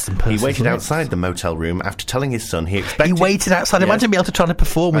breasts and purses. He waited outside the motel room after telling his son he expected... He waited outside? Yes. Imagine being able to try to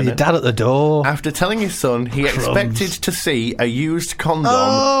perform with your dad at the door. After telling his son he expected to see a used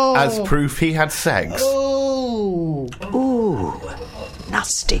condom as proof he had sex. Ooh.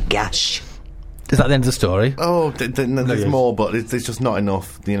 Nasty gash. Is that the end of the story? Oh, there's more, but there's just not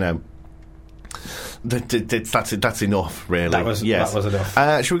enough, you know. That's enough, really. That was enough.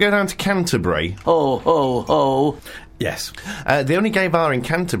 Shall we go down to Canterbury? Yes. The only gay bar in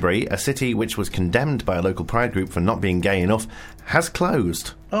Canterbury, a city which was condemned by a local pride group for not being gay enough, has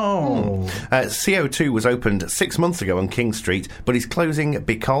closed. CO2 was opened 6 months ago on King Street, but is closing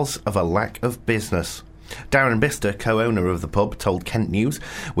because of a lack of business. Darren Bister, co-owner of the pub, told Kent News,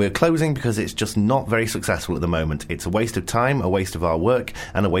 "We're closing because it's just not very successful at the moment. It's a waste of time, a waste of our work,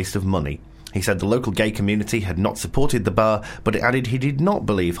 and a waste of money." He said the local gay community had not supported the bar, but it added he did not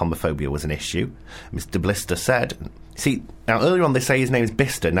believe homophobia was an issue. Mr. Blister said... See, now earlier on they say his name's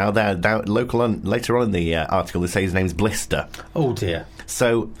Bister, now later on in the article they say his name's Blister. Oh dear.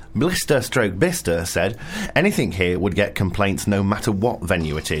 So, Blister/Bister said, "Anything here would get complaints no matter what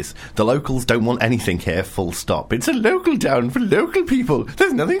venue it is. The locals don't want anything here, full stop. It's a local town for local people.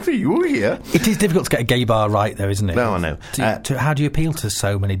 There's nothing for you here." It is difficult to get a gay bar right, though, isn't it? No, I know. How do you appeal to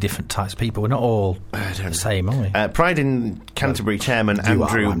so many different types of people? We're not all the same, are we? Pride in Canterbury chairman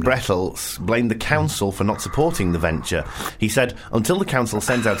Andrew Brettle blamed the council for not supporting the venture. He said, "Until the council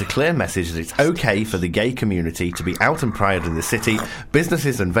sends out a clear message that it's okay for the gay community to be out and proud in the city,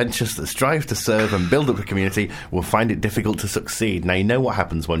 businesses and ventures that strive to serve and build up the community will find it difficult to succeed." Now, you know what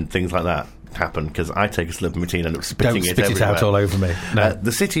happens when things like that happen, because I take a slip of my tea and end up spitting it everywhere. Don't spit it out all over me. No.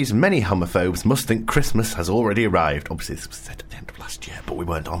 The city's many homophobes must think Christmas has already arrived. Obviously, this was said at the end of last year, but we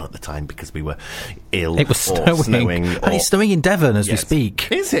weren't on at the time because we were ill. It was snowing. And it's snowing in Devon as we speak.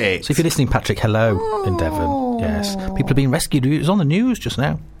 Is it? So if you're listening, Patrick, hello in Devon. Yes. People are being rescued. It was on the news just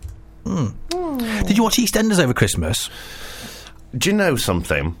now. Did you watch EastEnders over Christmas? Do you know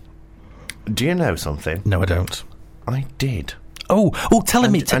something? No, I don't. I did. Oh! Tell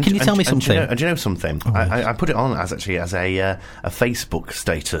me. Can you tell me something? Do you know something? Oh, I put it on as a Facebook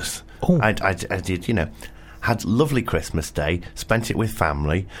status. Oh. I did. You know, had lovely Christmas day, spent it with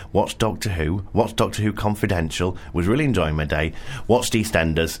family, watched Doctor Who Confidential, was really enjoying my day, watched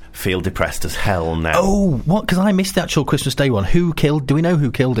EastEnders, feel depressed as hell now. Oh, what? Because I missed the actual Christmas Day one. Do we know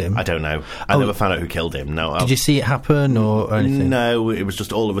who killed him? I don't know. I never found out who killed him, no. Did you see it happen or anything? No, it was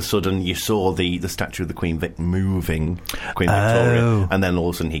just all of a sudden you saw the statue of the Queen moving, Queen Victoria, and then all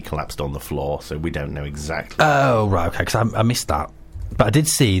of a sudden he collapsed on the floor, so we don't know exactly. Oh, right, okay, because I missed that. But I did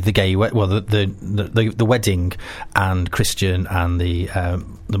see the gay, the wedding, and Christian and the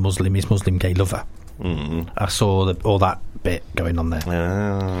Muslim gay lover. I saw all that bit going on there.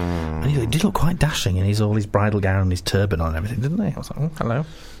 And he did look quite dashing, and he's all his bridal gown and his turban on and everything, didn't he? I was like, oh, hello.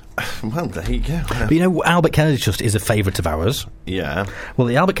 Well, there you go. But you know, Albert Kennedy Trust is a favourite of ours. Yeah. Well,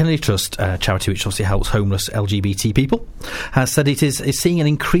 the Albert Kennedy Trust, charity which obviously helps homeless LGBT people, has said it is seeing an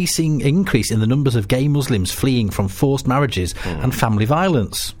increase in the numbers of gay Muslims fleeing from forced marriages and family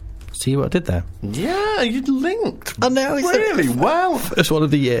violence. See what I did there? Yeah, you linked. I know. It's really well. First one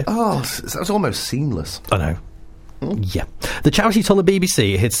of the year. Oh, that was almost seamless. I know. Yeah. The charity told the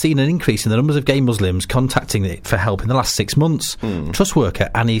BBC it had seen an increase in the numbers of gay Muslims contacting it for help in the last 6 months. Trust worker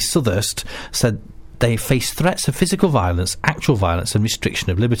Annie Southurst said They face threats of physical violence, actual violence and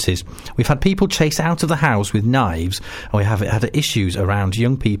restriction of liberties. We've had people chased out of the house with knives, and we have had issues around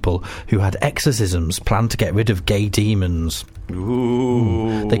young people who had exorcisms planned to get rid of gay demons.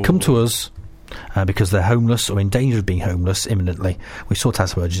 Ooh. They come to us because they're homeless or in danger of being homeless imminently. We sort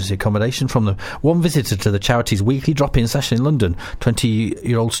out emergency accommodation from them. One visitor to the charity's weekly drop-in session in London,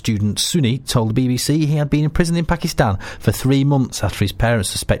 20-year-old student Sunni, told the BBC he had been imprisoned in Pakistan for 3 months after his parents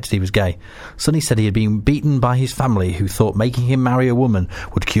suspected he was gay. Sunni said he had been beaten by his family, who thought making him marry a woman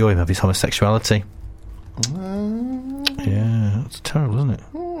would cure him of his homosexuality. Yeah, that's terrible, isn't it?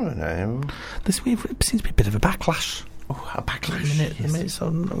 Oh, I know. There seems to be a bit of a backlash. Oh, a backlash.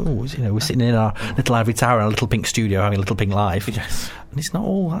 We're sitting in our little ivory tower in a little pink studio having a little pink life. Yes. And it's not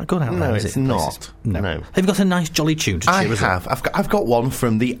all that good out there, No, is it's it? not. No. They've got a nice jolly tune to cheer I us have. up. I've got one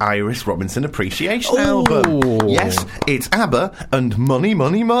from the Iris Robinson Appreciation Oh. album. Yes, it's ABBA and Money,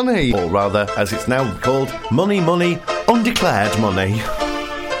 Money, Money. Or rather, as it's now called, Money, Money, Undeclared Money.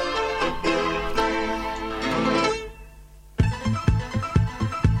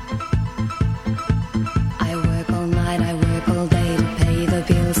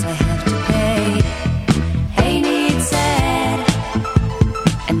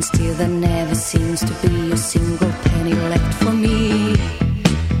 Seems to be a single penny left for me.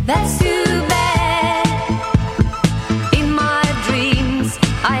 That's too bad. In my dreams,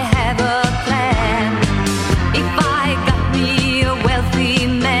 I have a plan. If I got me a wealthy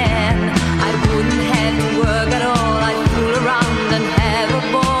man, I wouldn't have to work at all. I'd fool around and have a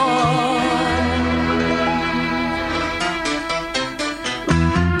ball.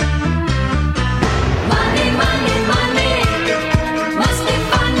 Money, money, money must be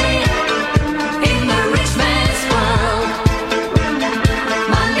funny.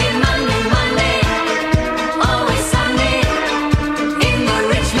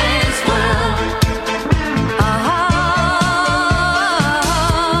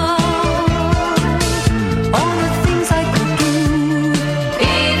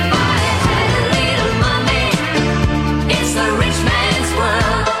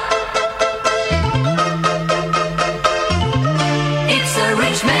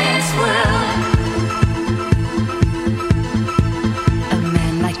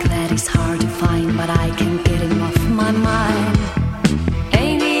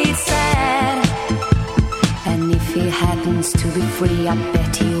 To be free, I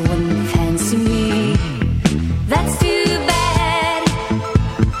bet he wouldn't fancy me. That's too bad.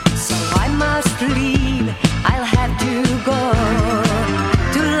 So I must leave. I'll have to go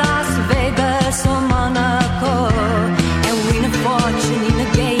to Las Vegas or Monaco and win a fortune in a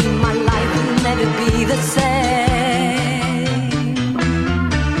game. My life will never be the same.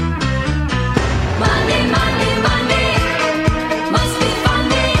 Money, money, money must be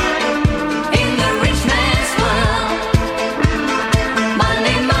funny in the rich man's world.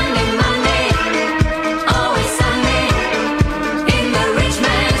 Money, money, money, always sunny in the rich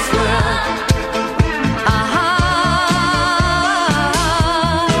man's world.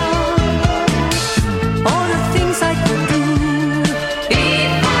 All the things I could do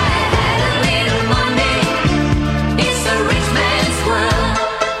if I had a little money. It's a rich man's world.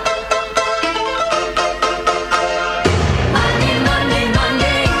 Money, money,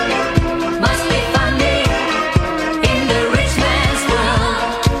 money must be funny in the rich man's world.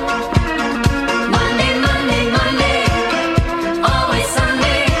 Money, money, money, always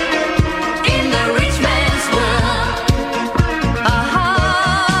sunny in the rich man's world.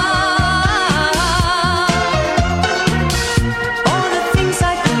 All the things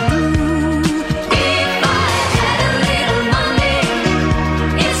I could do if I had a little money.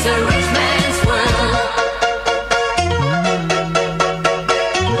 It's a rich man's world.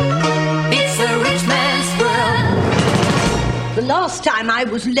 It's a rich man's world. The last time I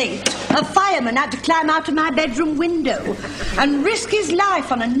was late, a fireman had to climb out of my bedroom window and risk his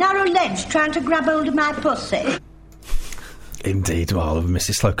life on a narrow ledge trying to grab hold of my pussy. Indeed, well,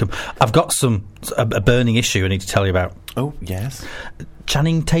 Mrs. Slocum. I've got a burning issue I need to tell you about. Oh, yes.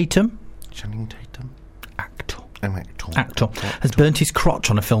 Channing Tatum. Channing Tatum. Actor. Actor. Has burnt his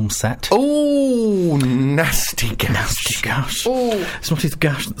crotch on a film set. Oh, nasty gash. Nasty gash. Oh. It's not his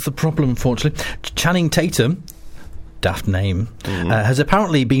gash that's the problem, unfortunately. Channing Tatum, daft name, has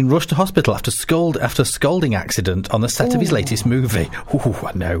apparently been rushed to hospital after scolding accident on the set of his latest movie. Ooh,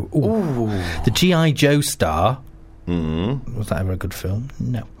 I know. Ooh. The G.I. Joe star Was that ever a good film?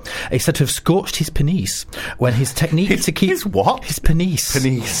 No. He's said to have scorched his penis when his technique to keep... His what? His penis.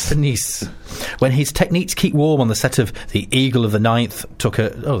 Penis. When his technique to keep warm on the set of The Eagle of the Ninth took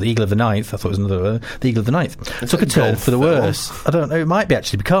a... Oh, The Eagle of the Ninth. I thought it was another... The Eagle of the Ninth. Took a turn for the worse. I don't know. It might be,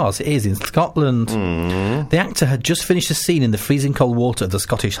 actually, because it is in Scotland. The actor had just finished a scene in the freezing cold water of the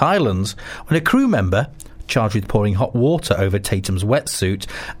Scottish Highlands when a crew member, charged with pouring hot water over Tatum's wetsuit,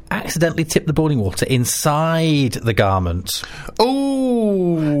 accidentally tipped the boiling water inside the garment.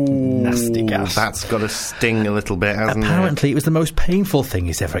 Oh, nasty gas. That's got to sting a little bit, hasn't it? Apparently, it was the most painful thing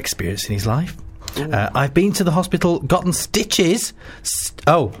he's ever experienced in his life. I've been to the hospital, gotten stitches.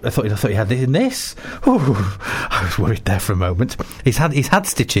 I thought you had this. Ooh, I was worried there for a moment. He's had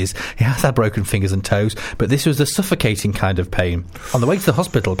stitches. He has had broken fingers and toes, but this was a suffocating kind of pain. On the way to the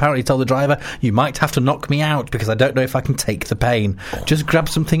hospital, apparently he told the driver, "You might have to knock me out because I don't know if I can take the pain. Just grab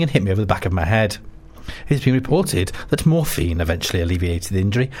something and hit me over the back of my head." It's been reported that morphine eventually alleviated the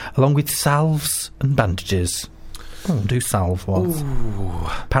injury, along with salves and bandages. Oh, do salve was.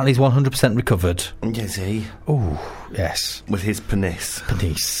 Apparently he's 100% recovered. Is he? Oh, yes. With his penis.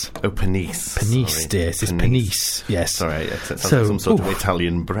 Penis. Oh, penis. Penis, dear. It's penis. Yes. Sorry, it sounds like some sort of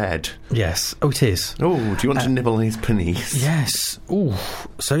Italian bread. Yes. Oh, it is. Oh, do you want to nibble on his penis? Yes. Oh.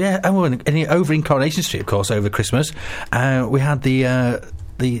 So, yeah. And over in Coronation Street, of course, over Christmas, we had the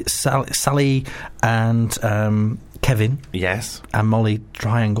Sally and Kevin. Yes. And Molly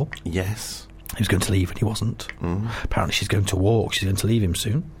triangle. Yes. He was going to leave and he wasn't. Apparently she's going to walk. She's going to leave him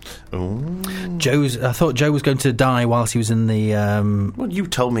soon. I thought Joe was going to die whilst he was in the... Well, you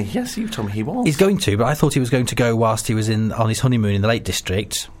told me. Yes, you told me he was. He's going to, but I thought he was going to go whilst he was on his honeymoon in the Lake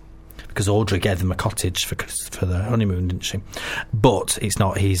District, because Audrey gave them a cottage for the honeymoon, didn't she? But it's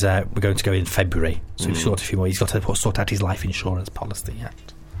not. We're going to go in February, so he's got a few more. He's got to sort out his life insurance policy yet.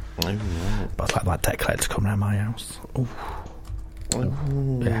 But I'd like that debt collector to come round my house. Ooh.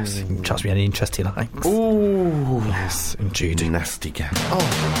 Yes, he can charge me any interest he likes. Oh, yes, indeed. Nasty guy.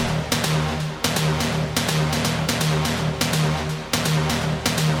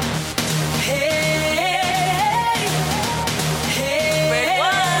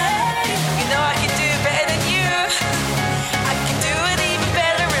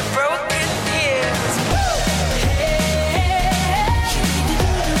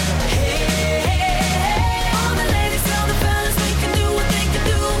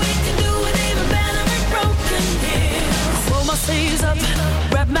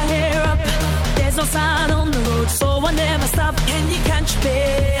 Sign on the road, so I never stop. Can you catch me?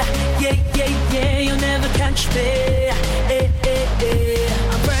 Yeah, you'll never catch me.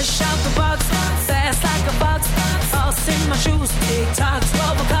 I'm fresh out the box, fast like a fox. Toss in my shoes, tick tock,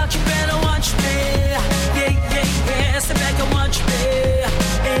 12 o'clock. You better watch me. Yeah, sit back and watch me.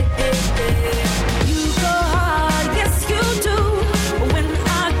 You go hard, yes you do. When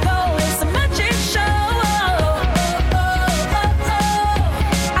I go, it's a magic show.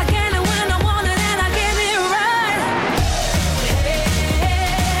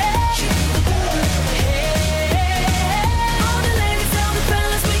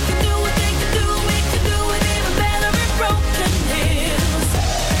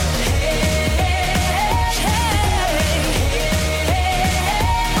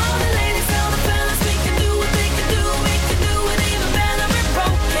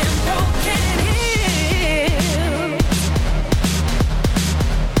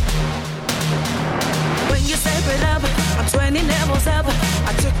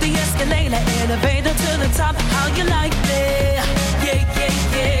 I took the escalator, elevator to the top. How you like me?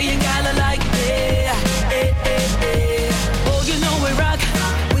 Yeah, you gotta like me. Oh, you know we rock,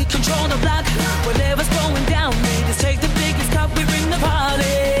 we control the block. Whatever's going down, ladies, take the biggest cup, we bring the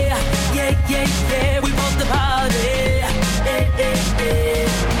party. Yeah, we want the party.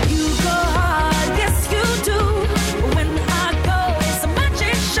 You go hard, yes you do. When I go, it's a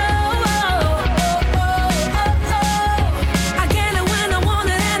magic show.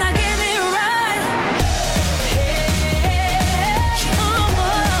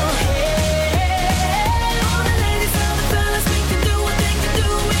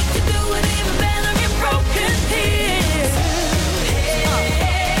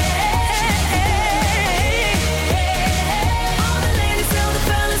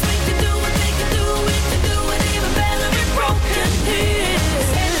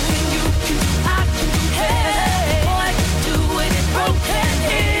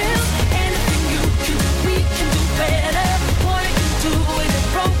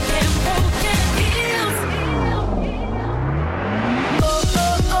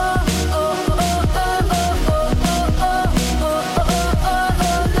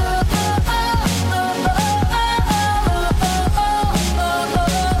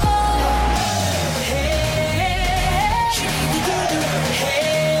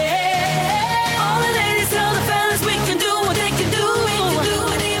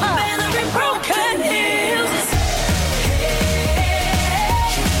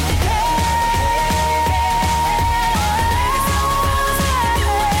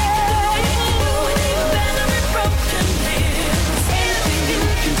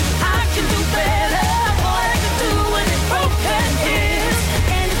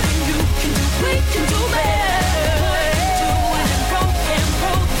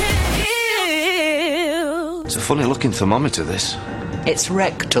 Funny looking thermometer, this. It's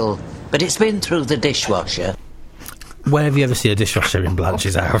rectal, but it's been through the dishwasher. Where have you ever seen a dishwasher in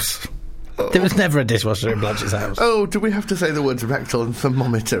Blanche's house? There was never a dishwasher in Blanche's house. Oh, do we have to say the words rectal and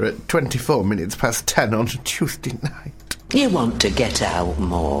thermometer at 24 minutes past 10 on Tuesday night? You want to get out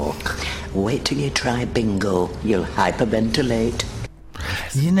more. Wait till you try bingo. You'll hyperventilate.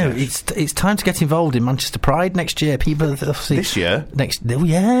 You know, it's time to get involved in Manchester Pride next year. People, obviously, This year? Oh,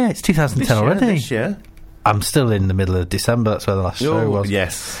 yeah, it's 2010 already. This year? I'm still in the middle of December. That's where the last show was.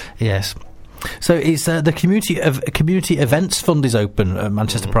 Yes. Yes. So it's the community events fund is open at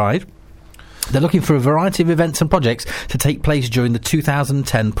Manchester Pride. They're looking for a variety of events and projects to take place during the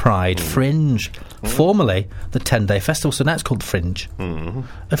 2010 Pride Fringe, formerly the 10-day festival. So now it's called Fringe.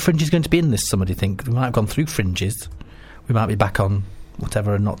 A Fringe is going to be in this summer, do you think? We might have gone through Fringes. We might be back on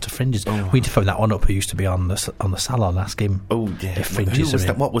whatever and not to Fringes. We need to phone that one up who used to be on the salon, ask him if Fringes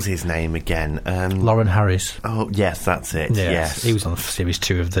are in. What was his name again? Lauren Harris. Oh, yes, that's it. Yes. He was on Series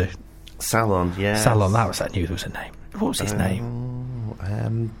 2 of the Salon, yes. Salon, I knew there was a name. What was his name?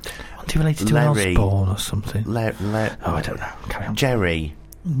 Aren't you related to Larry. Osborne or something? I don't know. Carry on. Jerry.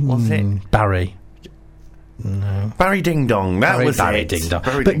 Was it? Barry. No. Barry Ding Dong. That was Barry it. Ding Dong.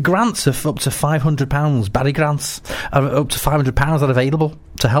 Barry But Ding- grants of up to £500. Barry grants are up to £500 are available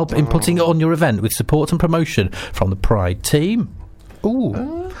to help in putting it on your event with support and promotion from the Pride team.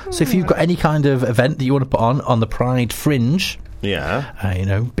 Ooh. So if you've got any kind of event that you want to put on the Pride Fringe... Yeah. You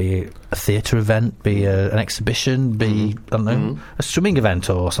know, be a theatre event, be an exhibition, be, I don't know, a swimming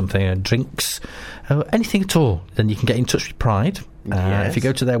event or something, drinks, anything at all, then you can get in touch with Pride. If you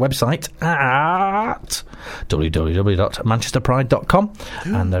go to their website at www.manchesterpride.com,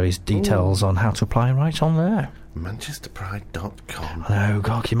 and there is details on how to apply right on there. manchesterpride.com. Oh,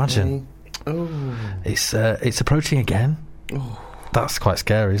 God, can you imagine? It's approaching again. That's quite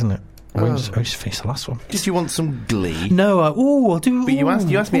scary, isn't it? We just finished the last one. Did you want some Glee? No, I'll do. But you asked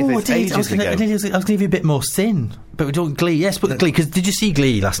me if it's ages ago. I was going to give you a bit more Sin, but we're doing Glee. Yes, but Glee. Because did you see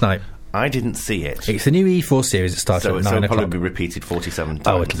Glee last night? I didn't see it. It's the new E4 series that started at 9 it'll o'clock. probably be repeated 47 times.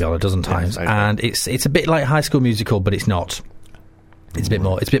 Oh, it'll be on a dozen times, okay. and it's a bit like High School Musical, but it's not. It's a bit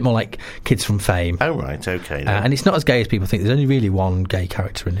more. It's a bit more like Kids from Fame. Oh right, okay. And it's not as gay as people think. There's only really one gay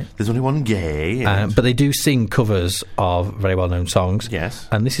character in it. There's only one gay. in it. But they do sing covers of very well-known songs. Yes.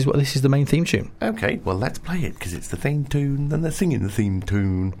 And this is the main theme tune. Okay, well let's play it because it's the theme tune. And they're singing the theme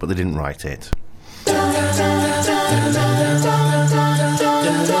tune, but they didn't write it.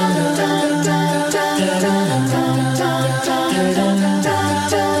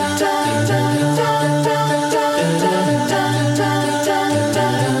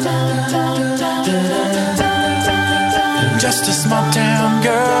 Just a small town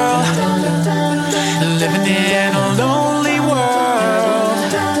girl living in a lonely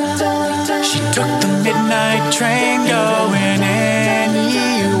world. She took the midnight train going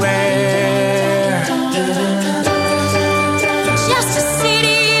anywhere. Just a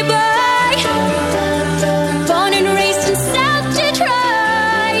city boy, born and raised in South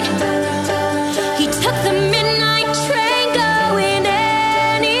Detroit. He took the midnight train going anywhere.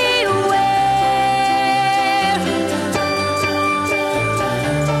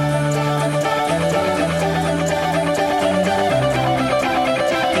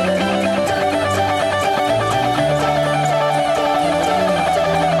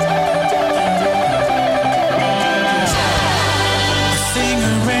 A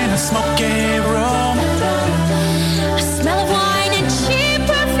singer in a smoky room. A smell of wine and cheap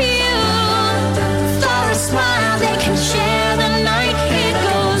perfume. For a smile they can share the night. It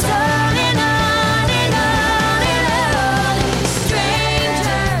goes on and on and on and on.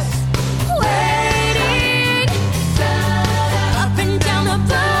 Strangers waiting up and down the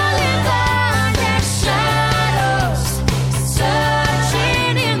boulevard. Their shadows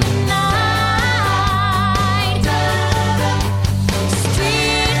searching in the night.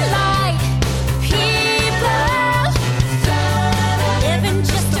 Street light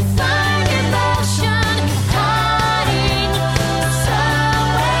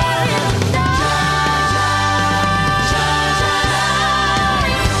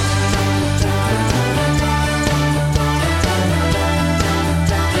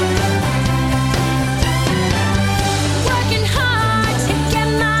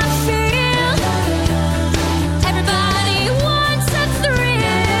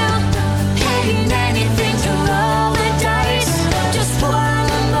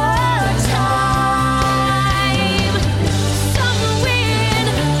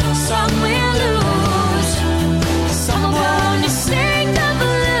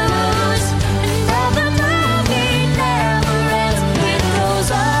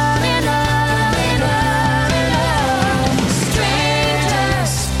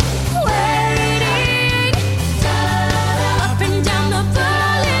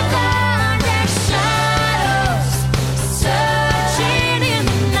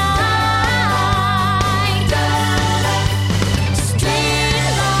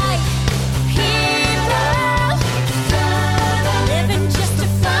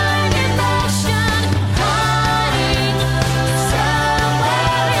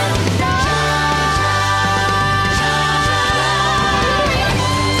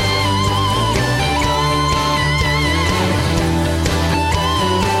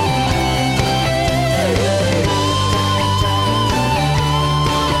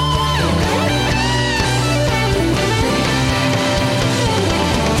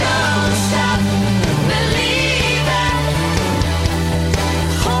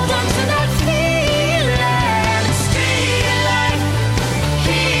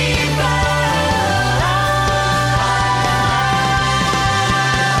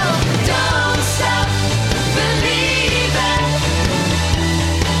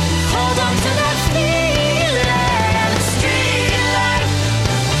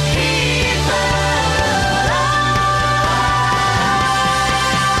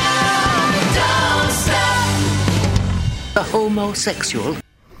homosexual.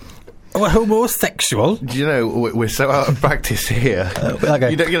 Oh, homosexual? Do you know, we're so out of practice here.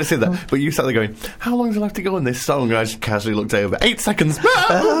 Okay. You don't get to see that. But you sat there going, how long do I have to go on this song? And I just casually looked over. 8 seconds.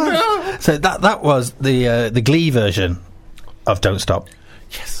 So that was the Glee version of Don't Stop.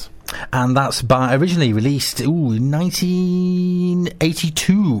 Yes. And that's originally released in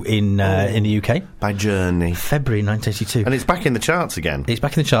 1982 in the UK. By Journey. February 1982. And it's back in the charts again. It's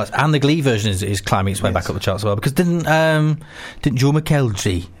back in the charts. And the Glee version is climbing its way back up the charts as well. Because didn't Joe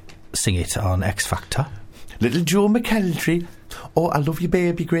McKeltry sing it on X Factor? Little Joe McKeltry. Oh, I love you,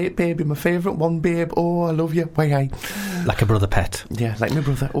 baby, great baby, my favourite one, babe. Oh, I love you. Why? Like a brother pet. Yeah, like my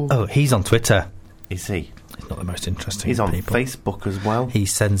brother. Oh, he's on Twitter. Is he? He's not the most interesting. He's on people. Facebook as well. He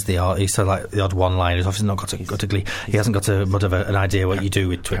sends the odd one-line. He's obviously not got to Glee. He hasn't got much of an idea what you do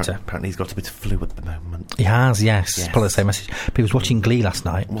with Twitter. Apparently he's got a bit of flu at the moment. He has, yes. It's probably the same message. But he was watching Glee last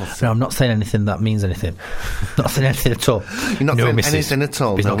night. No, I'm not saying anything that means anything. Not saying anything at all. You're not saying missus. anything at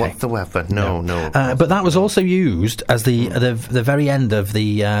all? He's No, okay. whatsoever? No. But that was also used as the very end of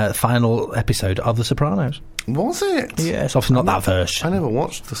the final episode of The Sopranos. Was it? Yes, obviously not that version. I never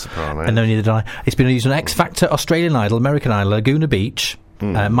watched The Sopranos. And no, neither did I. It's been used on X Factor, Australian Idol, American Idol, Laguna Beach,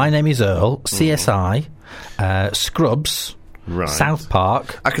 My Name is Earl, CSI, Scrubs, Right. South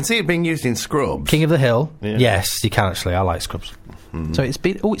Park. I can see it being used in Scrubs. King of the Hill. Yeah. Yes, you can actually. I like Scrubs. So it's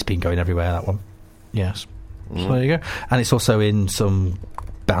been going everywhere, that one. Yes. So there you go. And it's also in some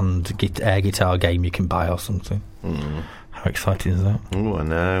band air guitar game you can buy or something. How exciting is that? Oh, I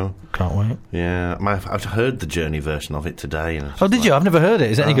know. Can't wait. Yeah, I've heard the Journey version of it today. And Oh, did you? I've never heard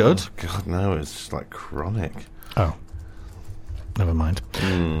it. Is it any good? God, no, it's just like chronic. Oh. Never mind.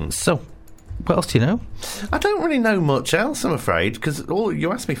 So, what else do you know? I don't really know much else, I'm afraid, because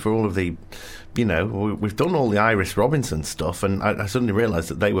you asked me for all of the, we've done all the Iris Robinson stuff, and I suddenly realised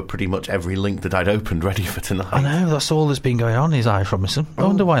that they were pretty much every link that I'd opened ready for tonight. I know, that's all that's been going on, is Iris Robinson. I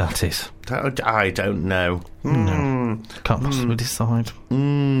wonder why that is. I don't know. No. Can't possibly decide.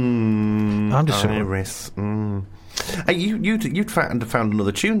 I'm just Iris. Hey, you'd found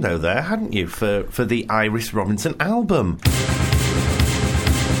another tune, though, there, hadn't you, for the Iris Robinson album?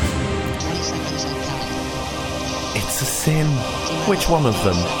 It's a sin. Which one of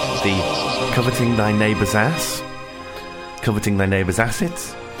them? The coveting thy neighbour's ass? Coveting thy neighbour's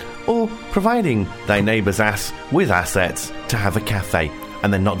assets? Or providing thy neighbour's ass with assets to have a cafe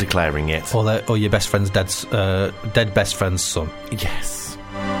and then not declaring it? Or your best friend's dead best friend's son. Yes.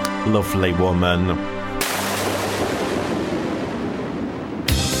 Lovely woman.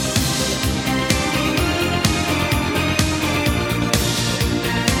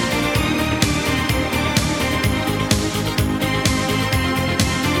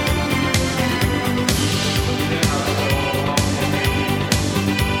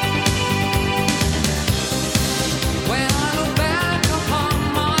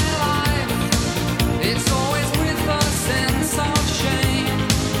 It's always with a sense of shame.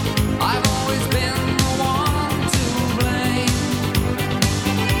 I've always been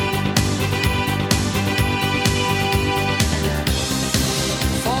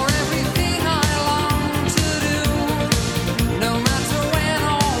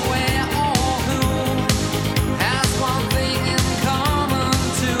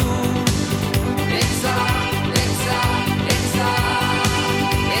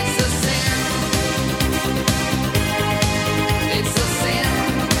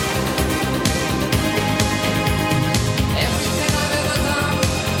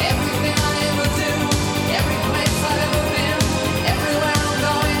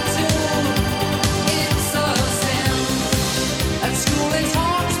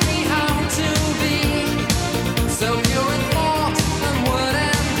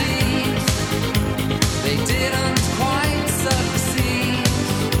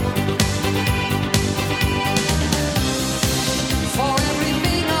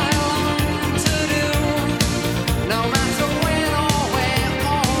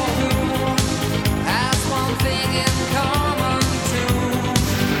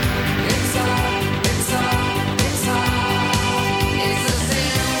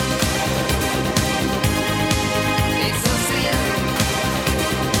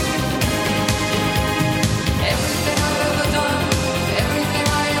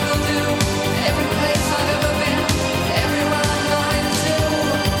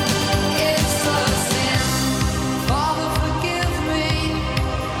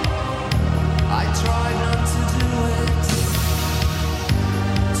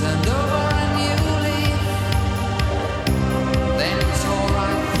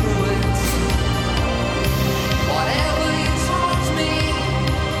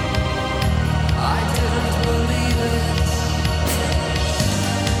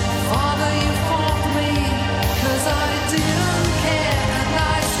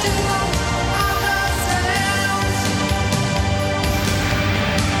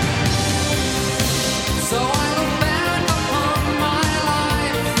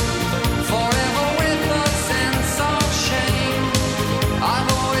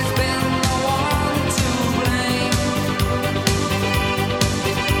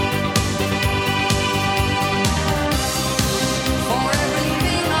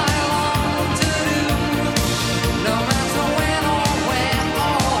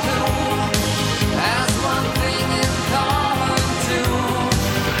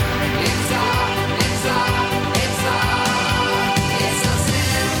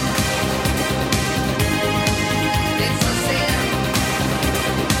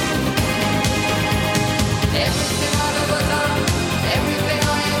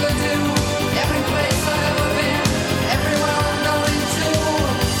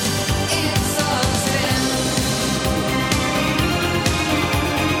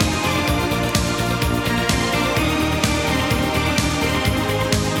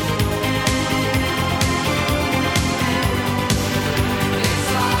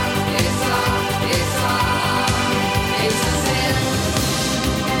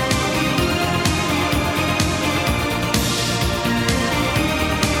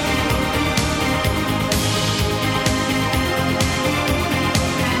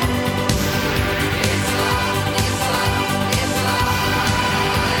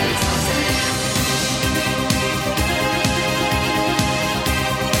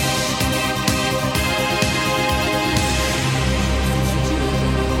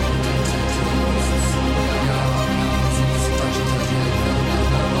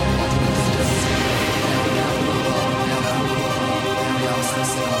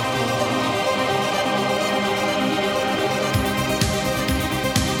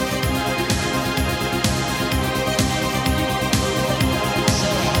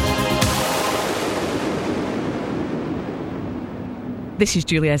This is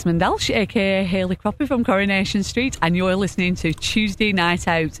Julie Esmond-Elsh, aka Hayley Croppy from Coronation Street, and you're listening to Tuesday Night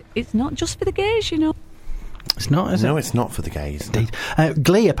Out. It's not just for the gays, you know. It's not, is it? No, it's not for the gays. Indeed.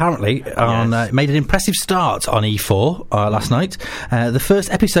 Glee, apparently, made an impressive start on E4 last night. The first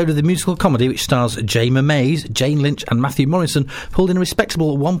episode of the musical comedy, which stars Jayma Mays, Jane Lynch and Matthew Morrison, pulled in a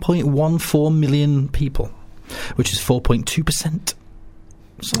respectable 1.14 million people, which is 4.2%.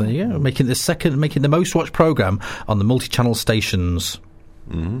 So there you go, making the most watched programme on the multi-channel stations.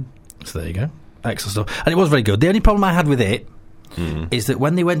 So there you go. Excellent stuff. And it was very good. The only problem I had with it is that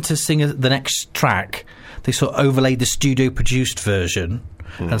when they went to sing the next track, they sort of overlaid the studio-produced version,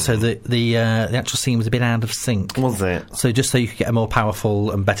 and so the actual scene was a bit out of sync. Was it? So just so you could get a more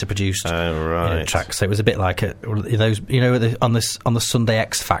powerful and better produced track. So it was a bit like on the Sunday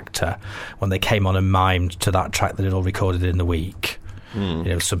X Factor when they came on and mimed to that track that they'd all recorded in the week.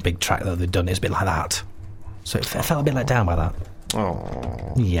 Some big track that they'd done. It's a bit like that. So it felt a bit let down by that.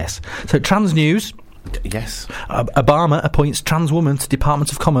 Oh. Yes. So trans news. Yes. Obama appoints trans woman to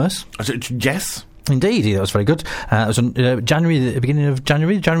Department of Commerce. Yes. Indeed, that was very good. It was on the beginning of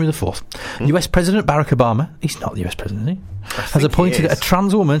January the 4th. US President Barack Obama, he's not the US President, is he? Has appointed a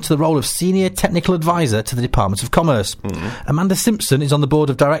trans woman to the role of Senior Technical Advisor to the Department of Commerce. Amanda Simpson is on the board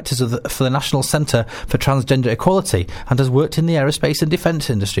of directors for the National Centre for Transgender Equality and has worked in the aerospace and defence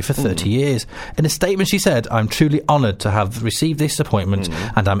industry for 30 years. In a statement she said, "I'm truly honoured to have received this appointment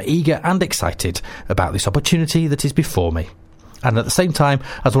and I'm eager and excited about this opportunity that is before me. And at the same time,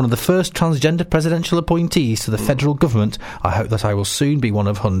 as one of the first transgender presidential appointees to the federal government, I hope that I will soon be one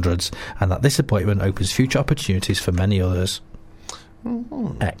of hundreds, and that this appointment opens future opportunities for many others."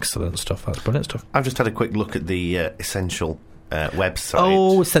 Excellent stuff. That's brilliant stuff. I've just had a quick look at the Essential website.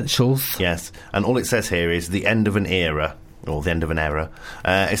 Oh, Essentials. Yes, and all it says here is the end of an era. Or the end of an era.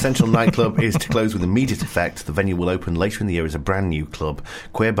 Essential Nightclub is to close with immediate effect. The venue will open later in the year as a brand new club.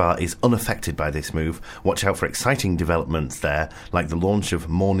 Queer Bar is unaffected by this move. Watch out for exciting developments there, like the launch of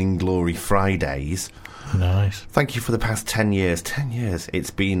Morning Glory Fridays. Nice. Thank you for the past 10 years. 10 years.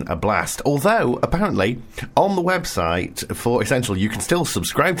 It's been a blast. Although, apparently, on the website for Essential, you can still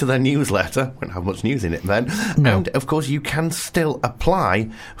subscribe to their newsletter. Won't have much news in it then. No. And, of course, you can still apply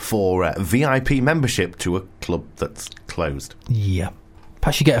for VIP membership to a club that's closed. Yeah.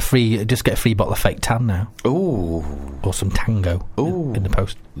 Perhaps you get a free bottle of fake tan now. Ooh. Or some tango. Ooh. In the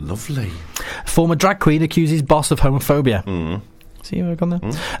post. Lovely. Former drag queen accuses boss of homophobia. See where I've gone there?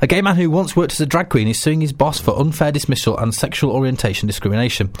 A gay man who once worked as a drag queen is suing his boss for unfair dismissal and sexual orientation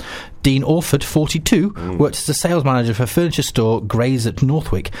discrimination. Dean Orford, 42, worked as a sales manager for a furniture store Grays at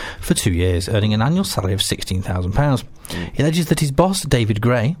Northwick for 2 years, earning an annual salary of £16,000. He alleges that his boss, David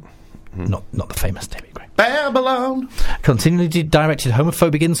Gray, not the famous David Gray, Babylon, continually directed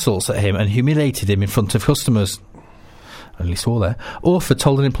homophobic insults at him and humiliated him in front of customers. Only swore there. Orford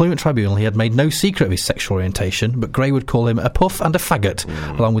told an employment tribunal he had made no secret of his sexual orientation, but Gray would call him a puff and a faggot,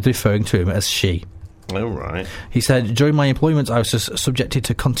 along with referring to him as she. Oh, right. He said, "During my employment, I was subjected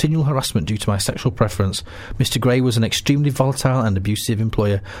to continual harassment due to my sexual preference. Mr. Gray was an extremely volatile and abusive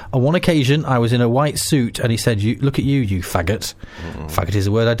employer. On one occasion, I was in a white suit, and he said, 'Look at you, you faggot.' Faggot is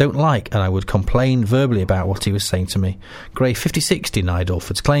a word I don't like, and I would complain verbally about what he was saying to me." Gray, 56, denied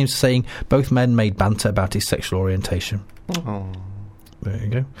Orford's claims, saying both men made banter about his sexual orientation. Oh. There you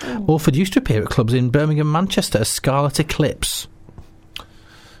go. Orford used to appear at clubs in Birmingham and Manchester as Scarlet Eclipse.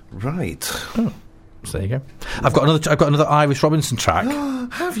 Right. Oh. So there you go. I've got another Iris Robinson track.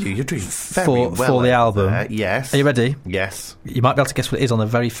 Have you? You're doing very well for the album. There. Yes. Are you ready? Yes. You might be able to guess what it is on the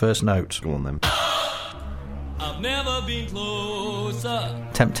very first note. Go on then. I've never been closer.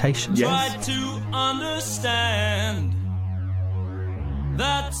 Temptations. Tried to understand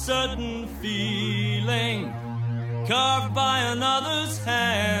that certain feeling carved by another's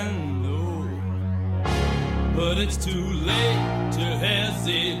hand. Oh, but it's too late to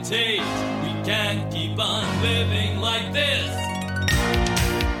hesitate. We can't keep on living like this.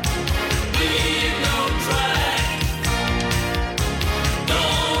 Leave no track.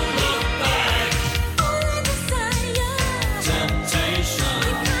 Don't look back. Only desire. Temptation.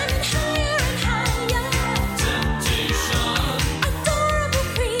 We're climbing higher and higher. Temptation. Adorable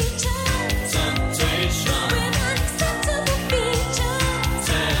creatures. Temptation. With unacceptable features.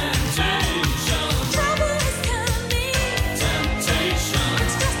 Temptation. Trouble is coming. Temptation.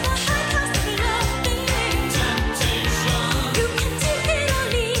 It's just the high cost of loving. Temptation. You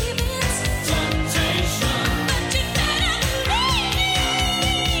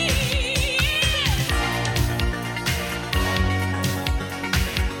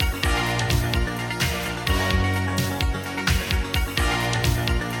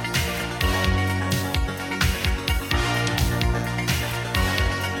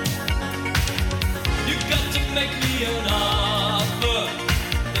an offer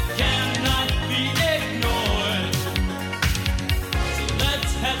that cannot be ignored. So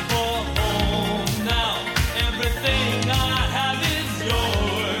let's head for home now. Everything I have is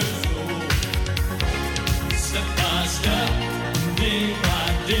yours. So step by step, day by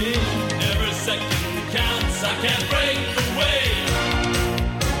day, every second counts. I can't break away.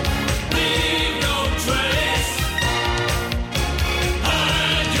 Leave no trace.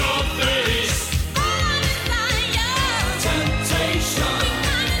 Hide your face. Temptation.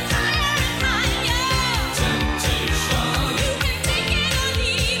 Temptation.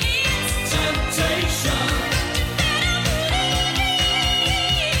 Temptation.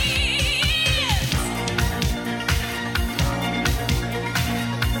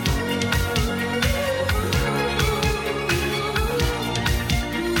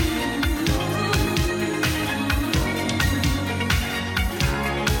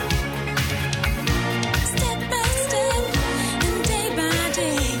 Step by step and day by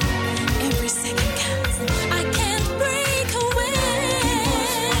day, every second counts. I can't break away.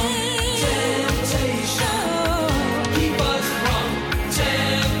 Temptation. Keep us from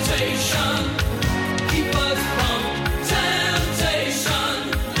temptation. Keep us from temptation.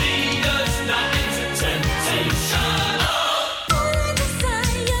 Lead us not into temptation. All I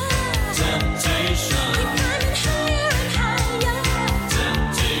desire, Temptation. keep climbing higher and higher.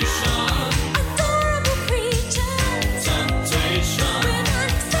 Temptation. Adorable creatures Temptation. with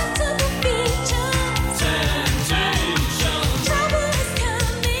unacceptable features. Temptation. Trouble is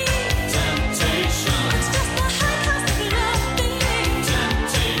coming. Temptation. It's just the high cost of loving.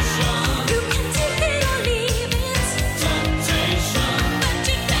 Temptation. You can take it or leave it, Temptation. but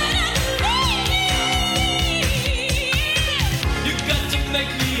you better believe. You got to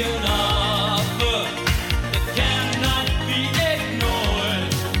make me an offer that cannot be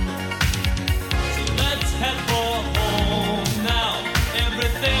ignored. So let's head for home now.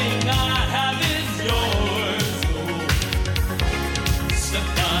 Everything I have is yours. Step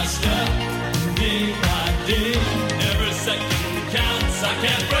by step, day by day, every second counts. I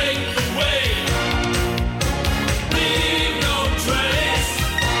can't break away. Leave no trace.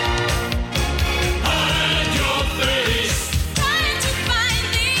 Hide your face. Trying to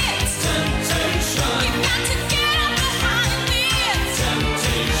find it. Temptation. You got to get up behind it.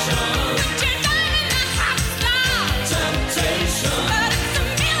 Temptation. Put your dime in the hot slot. Temptation. But it's a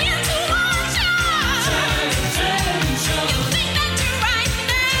million to one shot. Temptation. You think that you're right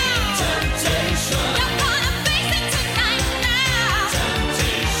now. Temptation. You're gonna face it tonight now.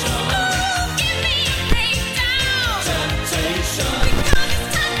 Temptation. Ooh, give me a breakdown. Temptation. Because it's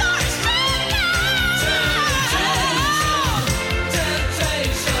time for a showdown.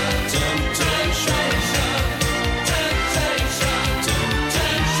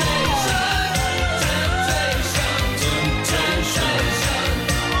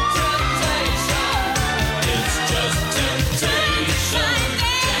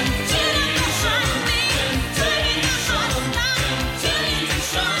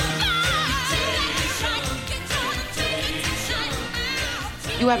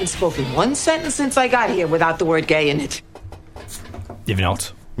 You haven't spoken one sentence since I got here without the word gay in it. You've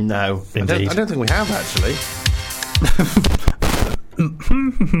not. No. Indeed. I don't think we have, actually.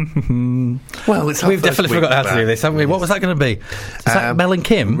 Well, it's our We've first definitely week forgotten how to back. do this, haven't we? What was that going to be? Is that Mel and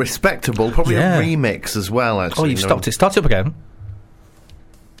Kim? Respectable. Probably Yeah. a remix as well, actually. Oh, you've stopped it. Start it up again.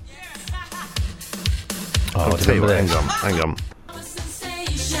 Oh, tell you what, remember hang on.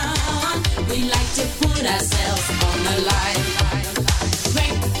 We like to put ourselves on the line.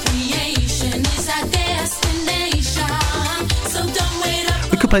 Recreation is our destination. So don't wait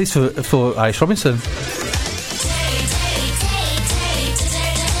up. We could play this for Irish Robinson.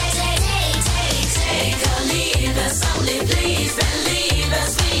 Take a leave us, only please believe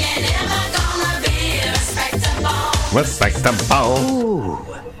us. We ain't ever gonna be respectable. Respectable. Ooh,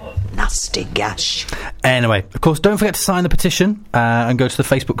 nasty gash. Anyway, of course, don't forget to sign the petition and go to the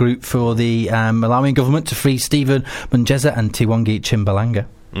Facebook group for the Malawian government to free Stephen Munjeza and Tiwangi Chimbalanga.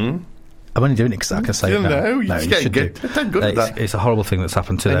 I'm only doing it because I can say it now. No, you just get should good. do. They're good at that. It's a horrible thing that's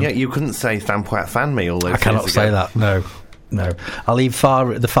happened to them. And yet you couldn't say Thampoat Fan Me all those I cannot years say ago. that. No. I'll leave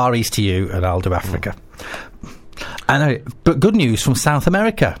the Far East to you, and I'll do Africa. I know, but good news from South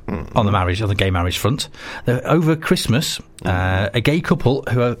America on the gay marriage front. Over Christmas, a gay couple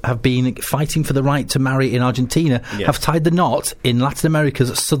who have been fighting for the right to marry in Argentina have tied the knot in Latin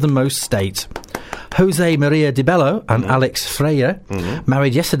America's southernmost state. Jose Maria Di Bello and Alex Freire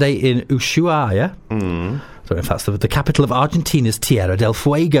married yesterday in Ushuaia. don't know if that's the capital of Argentina's Tierra del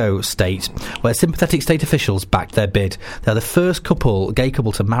Fuego state, where sympathetic state officials backed their bid. They're the first gay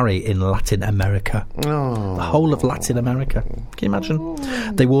couple to marry in Latin America. Oh. The whole of Latin America. Can you imagine?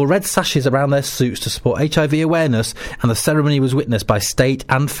 They wore red sashes around their suits to support HIV awareness, and the ceremony was witnessed by state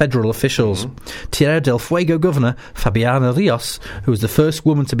and federal officials. Tierra del Fuego Governor Fabiana Rios, who was the first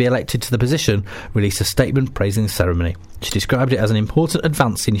woman to be elected to the position, released a statement praising the ceremony. She described it as an important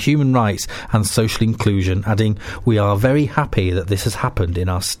advance in human rights and social inclusion, adding, "We are very happy that this has happened in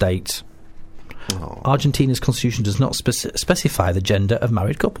our state." Argentina's constitution does not specify the gender of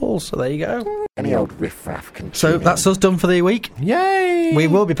married couples, so there you go. Any old riffraff can. So that's us done for the week. Yay! We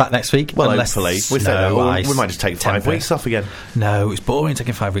will be back next week. Well, hopefully. We might just take 5 weeks off again. No, it's boring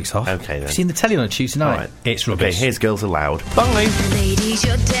taking 5 weeks off. Okay, then. Have you seen the telly on a Tuesday night? Right. It's rubbish. Okay, here's Girls Aloud. Bye! Ladies,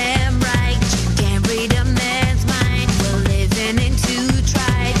 you're damn right. You can't read a man's mind. We're living in two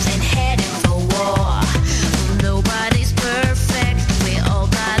tribes and heading for war. Nobody's perfect. We all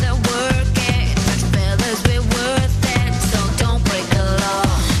gotta work it. But fellas, we're worth it. So don't break the law.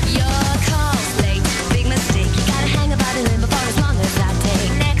 Your call's late. Big mistake. You gotta hang about it in before as long as I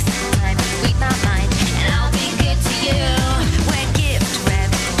take. Next time, read my mind. And I'll be good to you. We're gift wrap,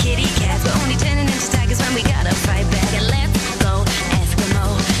 kitty cats. We're only turning into tigers when we gotta fight back. And let's go Eskimo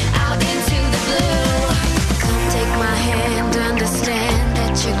out into the blue. Come take my hand, understand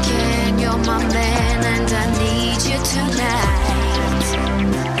that you can. You're my man and I need you tonight.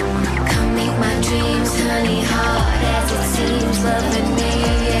 Come meet my dreams, honey, hard as it seems. Loving me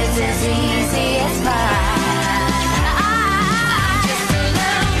is as easy as pie.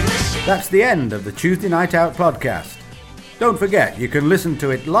 That's the end of the Tuesday Night Out podcast. Don't forget, you can listen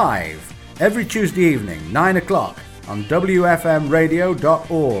to it live every Tuesday evening, 9 o'clock, on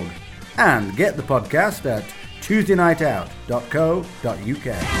wfmradio.org, and get the podcast at tuesdaynightout.co.uk.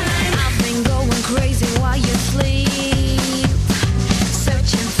 I've been going crazy while you sleep,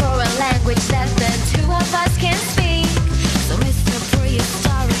 searching for a language that the two of us